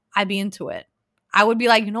you, I'd be into it. I would be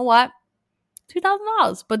like, you know what,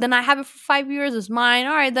 $2,000. But then I have it for 5 years. It's mine.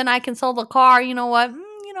 All right, then I can sell the car. You know what?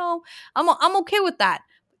 I'm okay with that.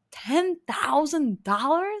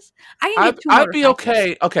 $10,000? I'd be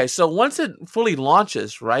okay. Okay, so once it fully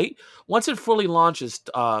launches, right? Once it fully launches,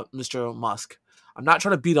 Mr. Musk, I'm not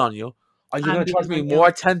trying to beat on you. Are you going to charge me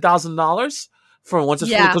more $10,000 for once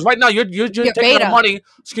it's fully? Because right now you're taking the money.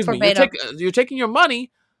 Excuse me. You're taking your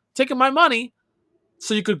money, taking my money,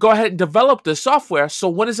 so you could go ahead and develop this software. So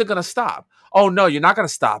when is it going to stop? Oh no, you're not going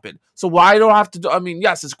to stop it. So why do I have to do? I mean,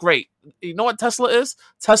 yes, it's great. You know what Tesla is?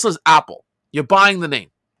 Tesla's Apple. You're buying the name.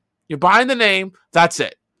 You're buying the name. That's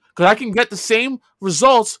it. Because I can get the same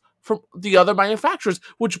results from the other manufacturers,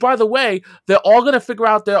 which, by the way, they're all going to figure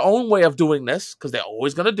out their own way of doing this because they're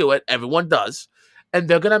always going to do it. Everyone does. And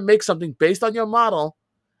they're going to make something based on your model,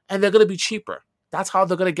 and they're going to be cheaper. That's how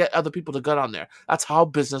they're going to get other people to get on there. That's how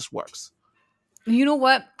business works. You know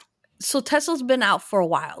what? So Tesla's been out for a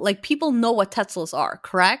while. Like, people know what Teslas are,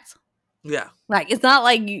 correct? Yeah. Like, it's not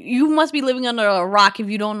like you must be living under a rock if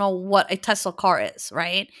you don't know what a Tesla car is,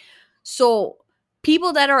 right? So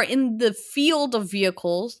people that are in the field of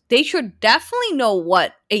vehicles, they should definitely know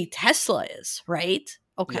what a Tesla is, right?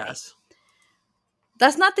 Okay. Yes.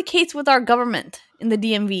 That's not the case with our government in the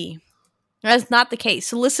DMV. That's not the case.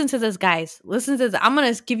 So listen to this, guys. Listen to this. I'm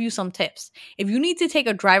going to give you some tips. If you need to take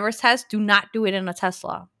a driver's test, do not do it in a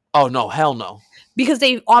Tesla. Oh, no. Hell no. Because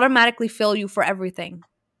they automatically fail you for everything.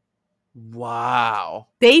 Wow.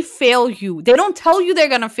 They fail you. They don't tell you they're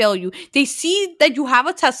going to fail you. They see that you have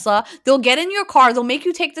a Tesla. They'll get in your car. They'll make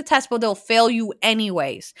you take the test, but they'll fail you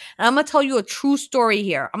anyways. And I'm going to tell you a true story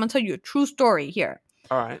here.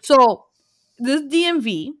 All right. So this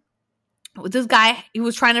DMV, this guy, he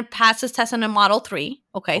was trying to pass his test in a Model 3.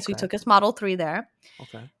 Okay, so he took his Model 3 there.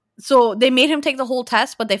 Okay. So they made him take the whole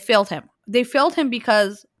test, but they failed him. They failed him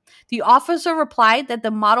because the officer replied that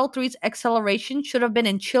the Model 3's acceleration should have been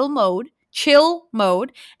in chill mode,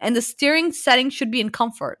 and the steering setting should be in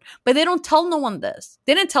comfort. But they don't tell no one this.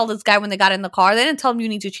 They didn't tell this guy when they got in the car. They didn't tell him you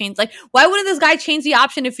need to change. Like, why wouldn't this guy change the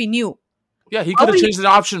option if he knew? Yeah, he could have changed the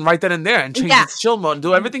option right then and there and changed it to chill mode and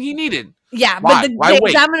do everything he needed. Yeah, Why? but Why the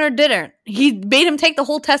wait? examiner didn't. He made him take the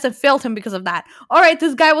whole test and failed him because of that. All right,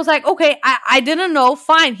 this guy was like, okay, I didn't know.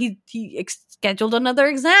 Fine. He scheduled another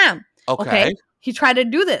exam. Okay. He tried to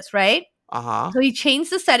do this, right? Uh-huh. So he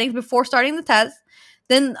changed the settings before starting the test.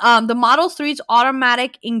 Then the Model 3's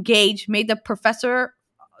automatic engage made the professor,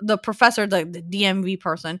 the DMV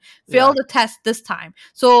person, fail the test this time.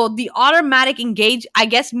 So the automatic engage, I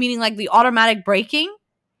guess meaning like the automatic braking.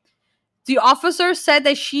 The officer said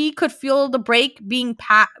that she could feel the brake being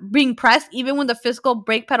pressed even when the physical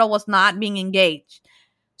brake pedal was not being engaged.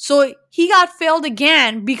 So he got failed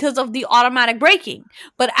again because of the automatic braking.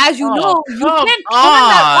 But as you know, you can't turn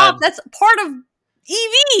that off. That's part of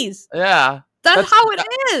EVs. Yeah. That's how it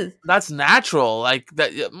is. That's natural. Like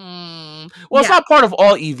that. Well, it's not part of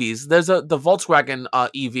all EVs. There's the Volkswagen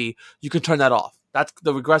EV. You can turn that off. That's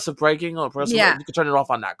the regressive braking or you can turn it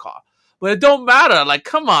off on that car. But it don't matter. Like,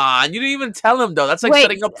 come on. You didn't even tell him, though. That's like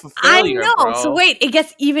setting up for failure, I know. bro. So wait, it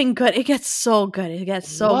gets even good. It gets so good. It gets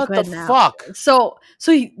so good now. What the fuck? So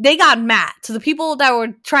they got mad. So the people that were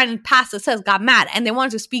trying to pass the test got mad. And they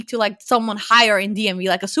wanted to speak to, like, someone higher in DMV,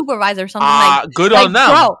 like a supervisor or something. Good on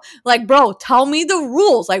them. Bro, tell me the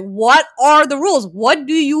rules. Like, what are the rules? What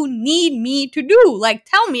do you need me to do? Like,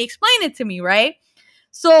 tell me. Explain it to me, right?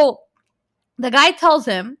 So the guy tells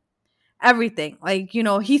him everything. Like, you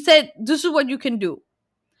know, he said, this is what you can do.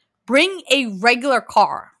 Bring a regular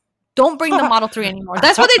car. Don't bring the Model 3 anymore.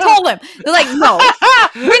 That's what they told him. They're like, no,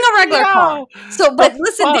 bring a regular car. So, but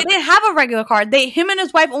listen, they didn't have a regular car. Him and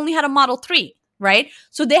his wife only had a Model 3, right?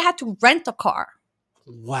 So they had to rent a car.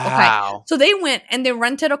 Wow. Okay. So they went and they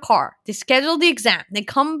rented a car. They scheduled the exam. They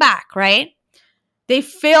come back, right? They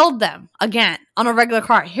failed them again on a regular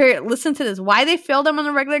car. Here, listen to this. Why they failed them on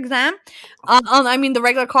a regular exam? The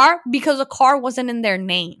regular car? Because the car wasn't in their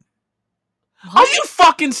name. Are you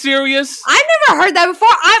fucking serious? I've never heard that before.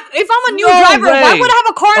 If I'm a new driver, why would I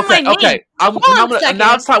have a car in my name? Okay,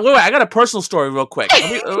 now it's time. Wait, I got a personal story real quick.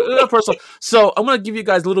 So I'm going to give you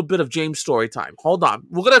guys a little bit of James' story time. Hold on.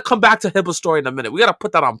 We're going to come back to Hibba's story in a minute. We got to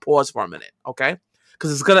put that on pause for a minute, okay?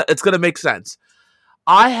 Because it's gonna make sense.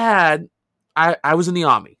 I was in the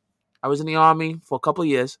Army. I was in the Army for a couple of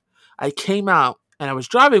years. I came out and I was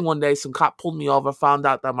driving one day. Some cop pulled me over, found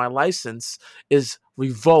out that my license is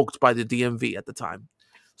revoked by the DMV at the time.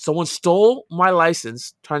 Someone stole my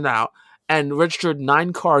license, turned out, and registered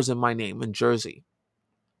 9 cars in my name in Jersey.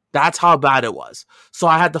 That's how bad it was. So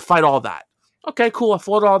I had to fight all that. Okay, cool. I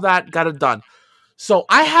fought all that, got it done. So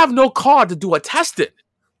I have no car to do a test in.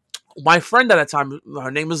 My friend at that time,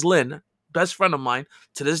 her name is Lynn, best friend of mine.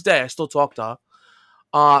 To this day, I still talk to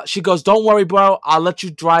her. She goes, don't worry, bro. I'll let you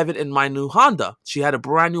drive it in my new Honda. She had a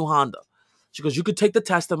brand new Honda. She goes, you could take the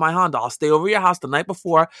test in my Honda. I'll stay over your house the night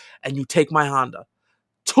before, and you take my Honda.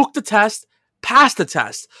 Took the test, passed the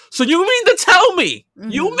test. So you mean to tell me,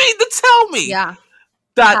 Yeah.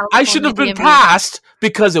 that I should have been passed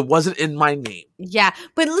because it wasn't in my name? Yeah.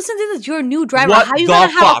 But listen to this. You're a new driver. What How are you the going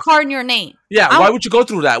to have a fuck? car in your name? Yeah, why would you go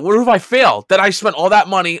through that? What if I fail? That I spent all that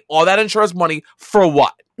money, all that insurance money for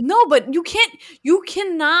what? No, but you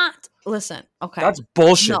cannot listen. Okay. That's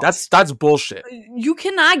bullshit. No. That's bullshit. You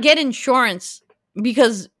cannot get insurance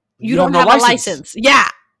because you have don't no have license. a license. Yeah.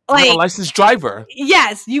 I'm a licensed driver.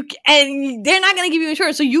 Yes, and they're not going to give you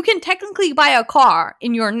insurance. So you can technically buy a car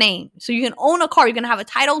in your name. So you can own a car. You can have a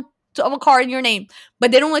title of a car in your name,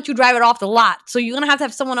 but they don't let you drive it off the lot. So you're going to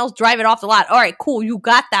have someone else drive it off the lot. All right, cool. You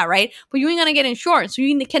got that, right? But you ain't going to get insurance. So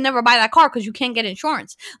you can never buy that car because you can't get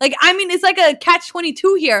insurance. Like, I mean, it's like a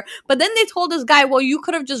catch-22 here. But then they told this guy, well, you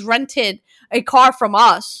could have just rented a car from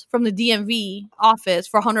us, from the DMV office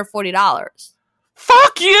for $140.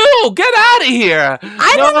 Fuck you! Get out of here!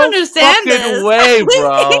 I don't understand this. No way,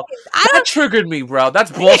 bro. That triggered me, bro.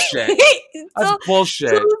 That's bullshit. That's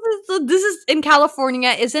bullshit. So this is in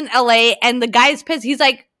California. It's in LA, and the guy is pissed. He's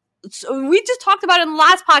like, we just talked about it in the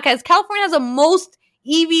last podcast. California has the most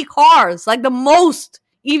EV cars, like the most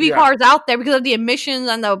EV cars out there because of the emissions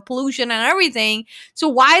and the pollution and everything. So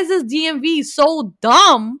why is this DMV so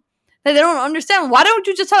dumb that they don't understand? Why don't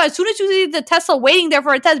you just tell, as soon as you see the Tesla waiting there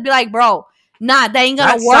for a test, be like, bro, nah, that ain't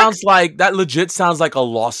gonna work. That legit sounds like a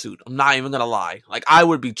lawsuit. I'm not even gonna lie. Like, I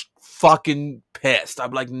would be fucking pissed.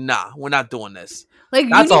 I'm like, nah, we're not doing this. Like,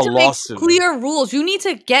 that's you need a to lawsuit. make clear rules. You need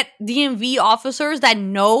to get DMV officers that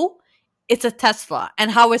know it's a Tesla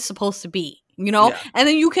and how it's supposed to be. You know, and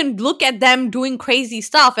then you can look at them doing crazy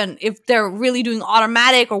stuff, and if they're really doing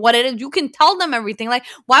automatic or what it is, you can tell them everything. Like,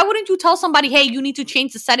 why wouldn't you tell somebody, hey, you need to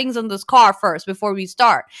change the settings on this car first before we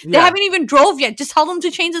start? They haven't even drove yet. Just tell them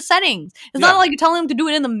to change the settings. It's not like you're telling them to do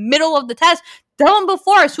it in the middle of the test. Tell them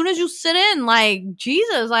before, as soon as you sit in. Like,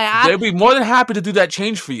 Jesus, like, they'd be more than happy to do that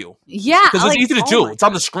change for you. Yeah, because it's easy to do. It's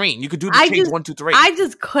on the screen. You could do the change 1, 2, 3. I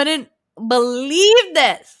just couldn't believe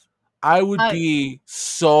this. I would be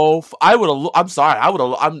so. I would have. I'm sorry. I would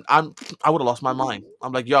have. I would have lost my mind.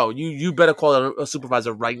 I'm like, yo, you better call a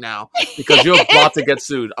supervisor right now because you're about to get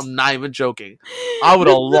sued. I'm not even joking. I would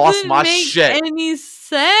have lost my shit. Any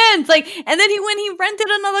sense? Like, and then when he rented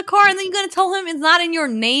another car, and then you're gonna tell him it's not in your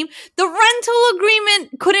name. The rental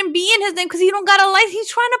agreement couldn't be in his name because he don't got a license. He's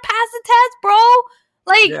trying to pass the test, bro.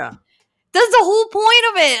 Like, that's the whole point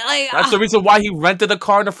of it. Like, that's the reason why he rented a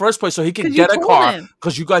car in the first place, so he can get a car.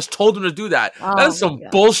 Because you guys told him to do that. That is some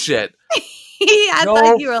bullshit. I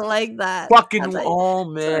thought you were like that. Fucking, oh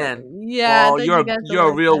man. Yeah. Oh, you're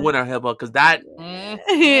a real winner, Hibba. Because that.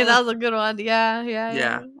 That was a good one.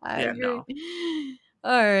 Yeah. I agree. No.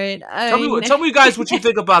 All right. Tell me, guys, what you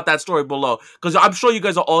think about that story below, because I'm sure you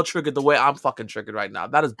guys are all triggered the way I'm fucking triggered right now.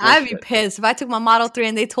 That is bullshit. I'd be pissed if I took my Model 3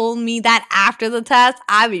 and they told me that after the test.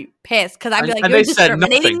 I'd be pissed because I'd be like, and you're they said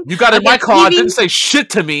discriminating. Nothing. You got in my car, didn't say shit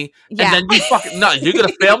to me, and then you fucking you're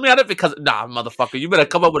gonna fail me at it because motherfucker, you better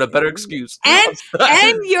come up with a better excuse. And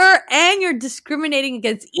you're discriminating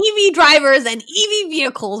against EV drivers and EV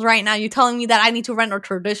vehicles right now. You're telling me that I need to rent a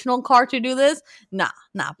traditional car to do this? Nah,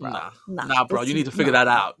 bro. Bro. You need to figure that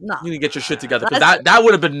out. You need to get your shit together because that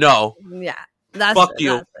would have been no. Yeah, fuck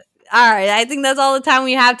you. All right, I think that's all the time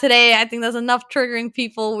we have today. I think that's enough triggering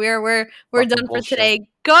people. We're done for today.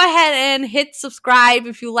 Go ahead and hit subscribe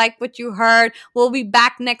if you like what you heard. We'll be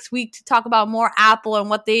back next week to talk about more Apple and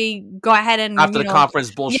what they go ahead and after the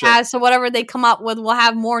conference bullshit. Yeah, so whatever they come up with, we'll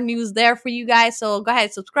have more news there for you guys. So go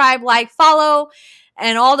ahead, subscribe, like, follow,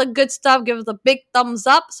 and all the good stuff. Give us a big thumbs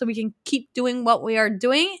up so we can keep doing what we are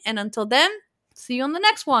doing. And until then, see you on the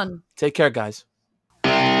next one. Take care, guys.